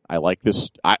Morgan. I like this.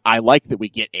 I like that we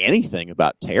get anything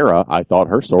about Tara. I thought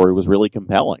her story was really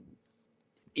compelling.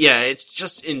 Yeah, it's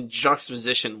just in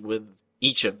juxtaposition with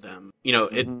each of them.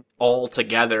 It all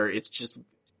together, it's just,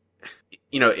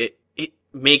 it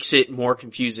makes it more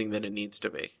confusing than it needs to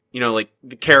be.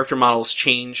 The character models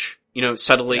change,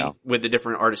 subtly with the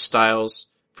different artist styles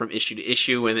from issue to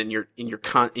issue, and then you're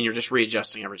just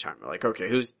readjusting every time. You're like, okay,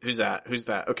 who's that? Who's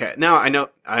that? Okay, now I know.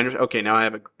 Okay, now I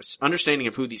have a understanding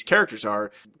of who these characters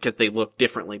are because they look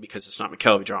differently because it's not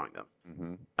McKelvie drawing them.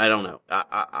 Mm-hmm. I don't know.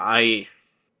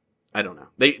 I don't know.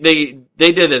 They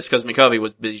did this because McKelvie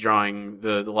was busy drawing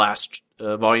the last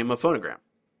volume of Phonogram.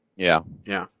 Yeah.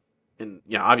 Yeah. And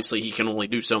obviously he can only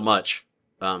do so much.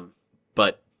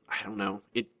 But I don't know.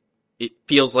 It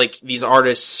feels like these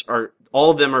artists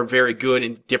all of them are very good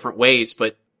in different ways,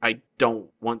 but I don't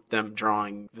want them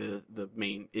drawing the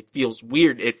main. It feels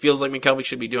weird. It feels like McKelvie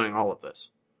should be doing all of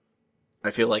this.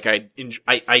 I feel like I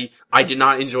did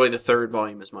not enjoy the third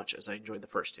volume as much as I enjoyed the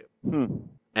first two.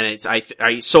 And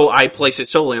I place it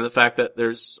solely on the fact that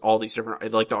there's all these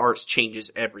different, like the arts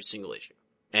changes every single issue.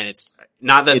 And it's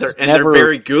not that they're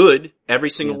very good. Every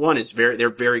single one is they're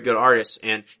very good artists,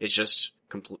 and it's just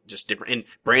different. And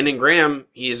Brandon Graham,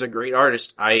 he is a great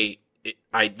artist.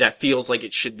 That feels like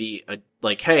it should be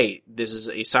hey, this is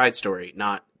a side story,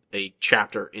 not a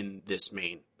chapter in this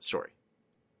main story.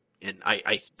 And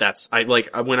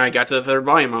when I got to the third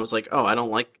volume, I was like, oh, I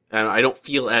don't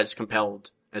feel as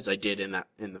compelled as I did in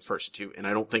the first two. And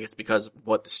I don't think it's because of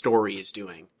what the story is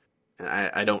doing. And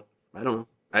I don't know.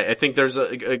 I think there's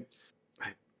a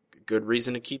good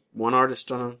reason to keep one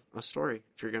artist on a story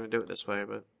if you're going to do it this way.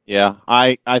 But yeah,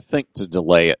 I think to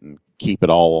delay it and keep it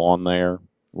all on there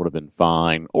would have been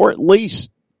fine. Or at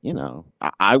least,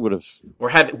 I would have. Or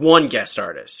have one guest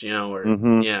artist, yeah.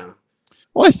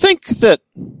 Well, I think that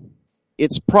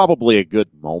it's probably a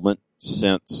good moment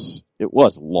since it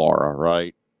was Laura,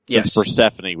 right? Yes. Since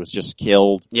Persephone was just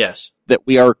killed. Yes. That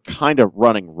we are kind of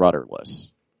running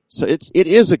rudderless. So it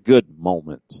is a good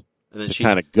moment to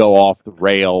kind of go off the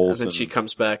rails. And then she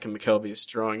comes back and McKelvie's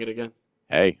drawing it again.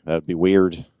 Hey, that would be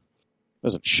weird.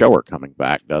 Doesn't show her coming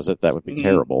back, does it? That would be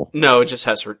terrible. No, it just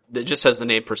has the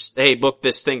name, hey, book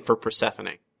this thing for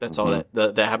Persephone. That's all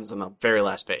that happens on the very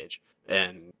last page.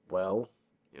 And, well,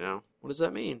 what does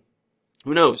that mean?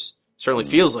 Who knows? Certainly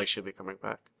feels like she'll be coming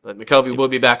back. But McKelvie will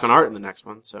be back on art in the next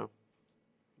one, so.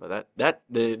 But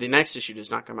the next issue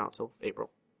does not come out till April.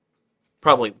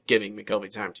 Probably giving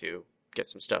McKelvie time to get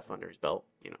some stuff under his belt,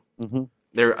 Mm-hmm.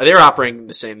 They're operating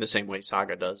the same way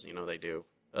Saga does, they do,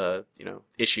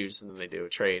 issues, and then they do a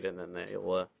trade, and then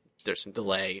there's some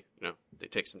delay, they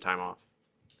take some time off.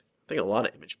 I think a lot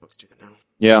of Image books do that now.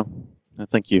 Yeah.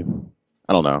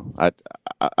 I don't know.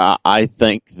 I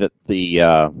think that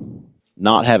the,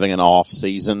 not having an off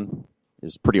season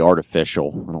is pretty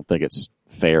artificial. I don't think it's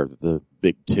fair that the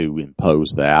big two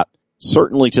impose that.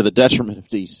 Certainly to the detriment of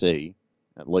DC.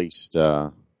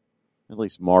 At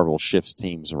least Marvel shifts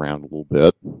teams around a little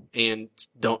bit. And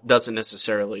doesn't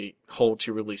necessarily hold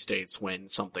to release dates when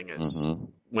something is,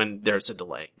 when there's a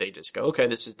delay. They just go, okay,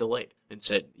 this is delayed.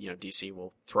 Instead, DC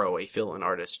will throw a fill-in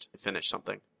artist to finish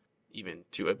something, even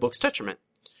to a book's detriment.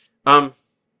 I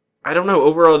don't know.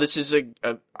 Overall, this is it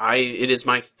is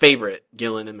my favorite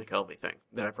Gillen and McKelvie thing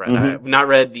that I've read. I have not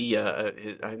read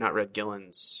I've not read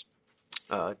Gillen's,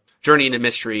 Journey into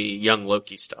Mystery, Young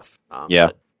Loki stuff.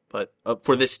 But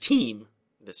for this team,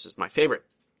 this is my favorite.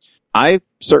 I've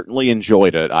certainly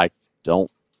enjoyed it. I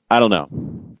don't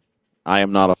know. I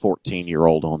am not a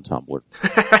 14-year-old on Tumblr.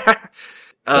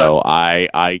 So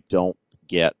I don't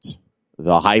get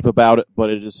the hype about it, but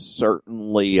it is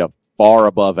certainly a far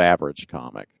above average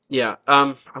comic. Yeah.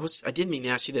 I didn't mean to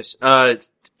ask you this. Do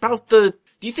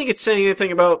you think it's saying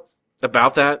anything about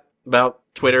that? About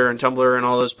Twitter and Tumblr and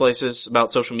all those places? About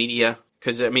social media?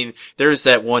 Because, there's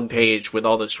that one page with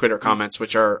all those Twitter comments,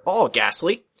 which are all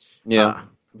ghastly. Yeah.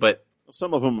 But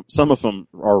some of them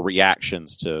are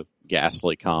reactions to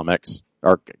ghastly comics,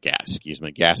 or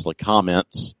ghastly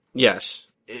comments. Yes.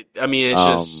 It's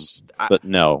just... But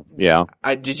no, yeah.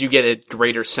 Did you get a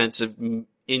greater sense of... do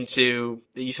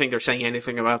you think they're saying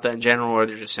anything about that in general, or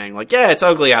they're just saying, like, yeah, it's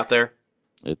ugly out there?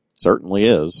 It certainly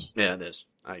is. Yeah, it is.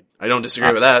 I don't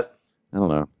disagree with that. I don't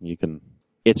know.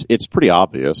 It's pretty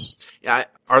obvious. Yeah.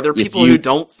 Are there people who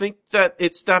don't think that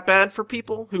it's that bad for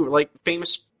people who like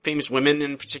famous women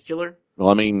in particular?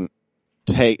 Well,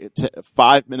 take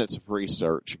 5 minutes of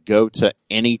research. Go to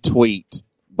any tweet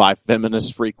by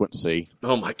Feminist Frequency.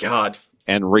 Oh my God.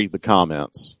 And read the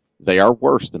comments. They are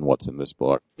worse than what's in this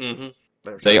book. Mm-hmm.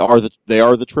 They are the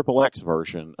XXX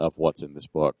version of what's in this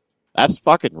book. That's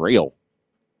fucking real.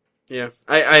 Yeah.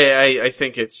 I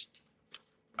think it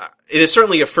is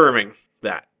certainly affirming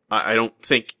that.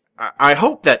 I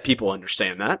hope that people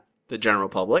understand that. The general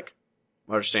public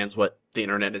understands what the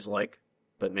internet is like,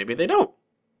 but maybe they don't.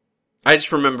 I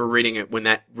just remember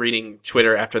reading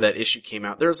Twitter after that issue came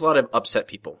out. There was a lot of upset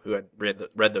people who had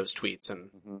read those tweets,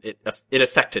 and it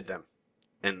affected them.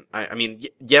 And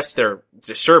yes, they're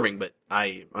disturbing, but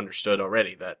I understood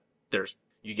already that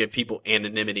you give people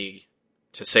anonymity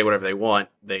to say whatever they want.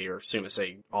 They are soon to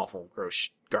say awful,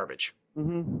 gross garbage.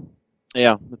 Mm-hmm.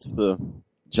 Yeah, it's the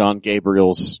John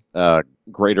Gabriel's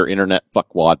greater internet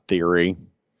fuckwad theory.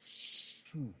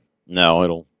 No,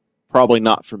 it'll probably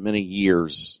not for many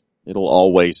years. It'll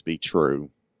always be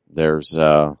true.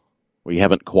 We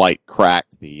haven't quite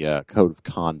cracked the code of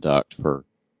conduct for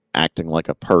acting like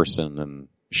a person and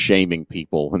shaming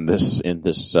people in this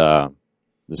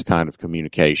kind of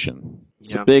communication.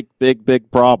 It's a big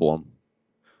problem.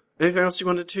 Anything else you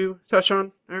wanted to touch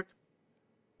on, Eric?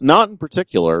 Not in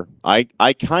particular.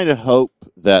 I kind of hope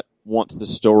that once the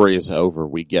story is over,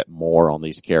 we get more on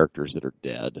these characters that are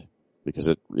dead, because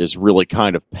it is really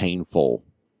kind of painful.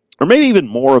 Or maybe even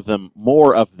more of them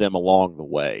along the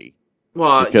way.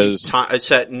 Well, because it's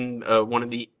set in one of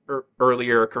the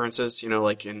earlier occurrences,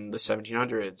 like in the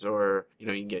 1700s, or you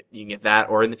can get that,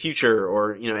 or in the future,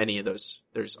 or any of those.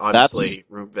 There's obviously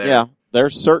room there. Yeah,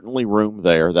 there's certainly room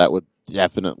there. That would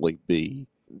definitely be.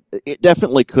 It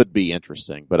definitely could be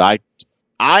interesting, but I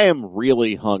am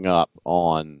really hung up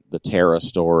on the Tara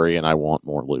story, and I want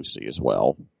more Lucy as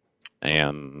well.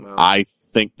 And I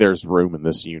think there's room in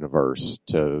this universe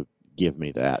to give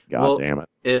me that. God damn it!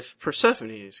 If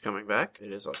Persephone is coming back,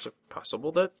 it is also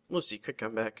possible that Lucy could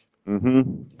come back.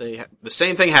 Mm-hmm. The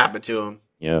same thing happened to him.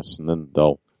 Yes, and then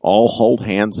they'll all hold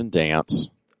hands and dance.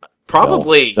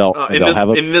 Probably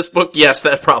in this book, yes,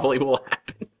 that probably will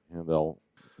happen. And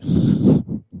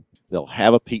they'll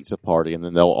have a pizza party, and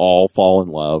then they'll all fall in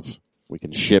love. We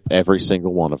can ship every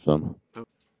single one of them.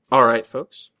 All right,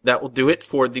 folks. That will do it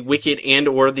for The Wicked and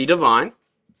or The Divine.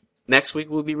 Next week,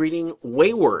 we'll be reading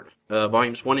Wayward,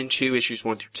 volumes 1 and 2, issues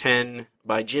 1 through 10,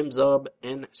 by Jim Zub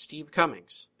and Steve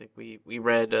Cummings. I think we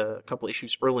read a couple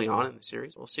issues early on in the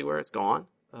series. We'll see where it's gone.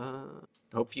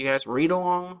 Hope you guys read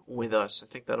along with us. I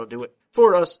think that'll do it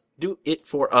for us. Do it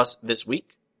for us this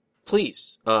week.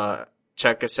 Please,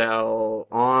 check us out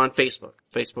on Facebook,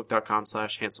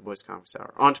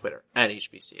 facebook.com/handsomeboyscomicshour, on Twitter,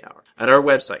 @HBCHour, at our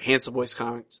website,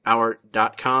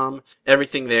 handsomeboyscomicshour.com.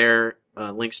 Everything there,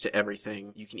 links to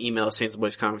everything. You can email us,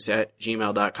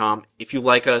 handsomeboyscomics@gmail.com. If you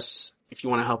like us, if you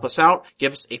want to help us out,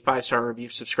 give us a 5-star review,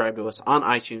 subscribe to us on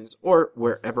iTunes or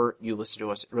wherever you listen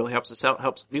to us. It really helps us out,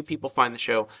 helps new people find the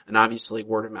show, and obviously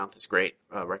word of mouth is great.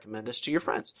 Recommend us to your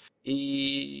friends.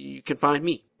 You can find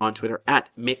me on Twitter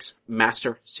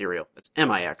 @MixMasterCerial. That's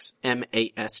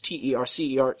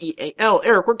MixMasterCereal.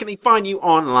 Eric, where can they find you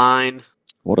online?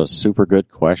 What a super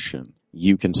good question.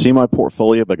 You can see my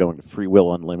portfolio by going to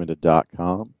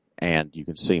freewillunlimited.com. And you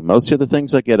can see most of the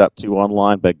things I get up to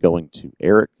online by going to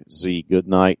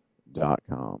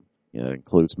ericzgoodnight.com. That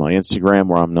includes my Instagram,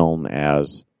 where I'm known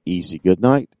as Easy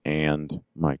Goodnight, and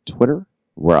my Twitter,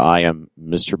 where I am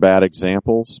Mr. Bad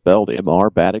Example, spelled M-R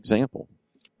Bad Example.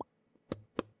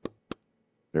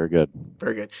 Very good.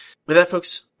 Very good. With that,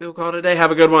 folks, we'll call it a day.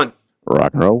 Have a good one.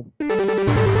 Rock and roll.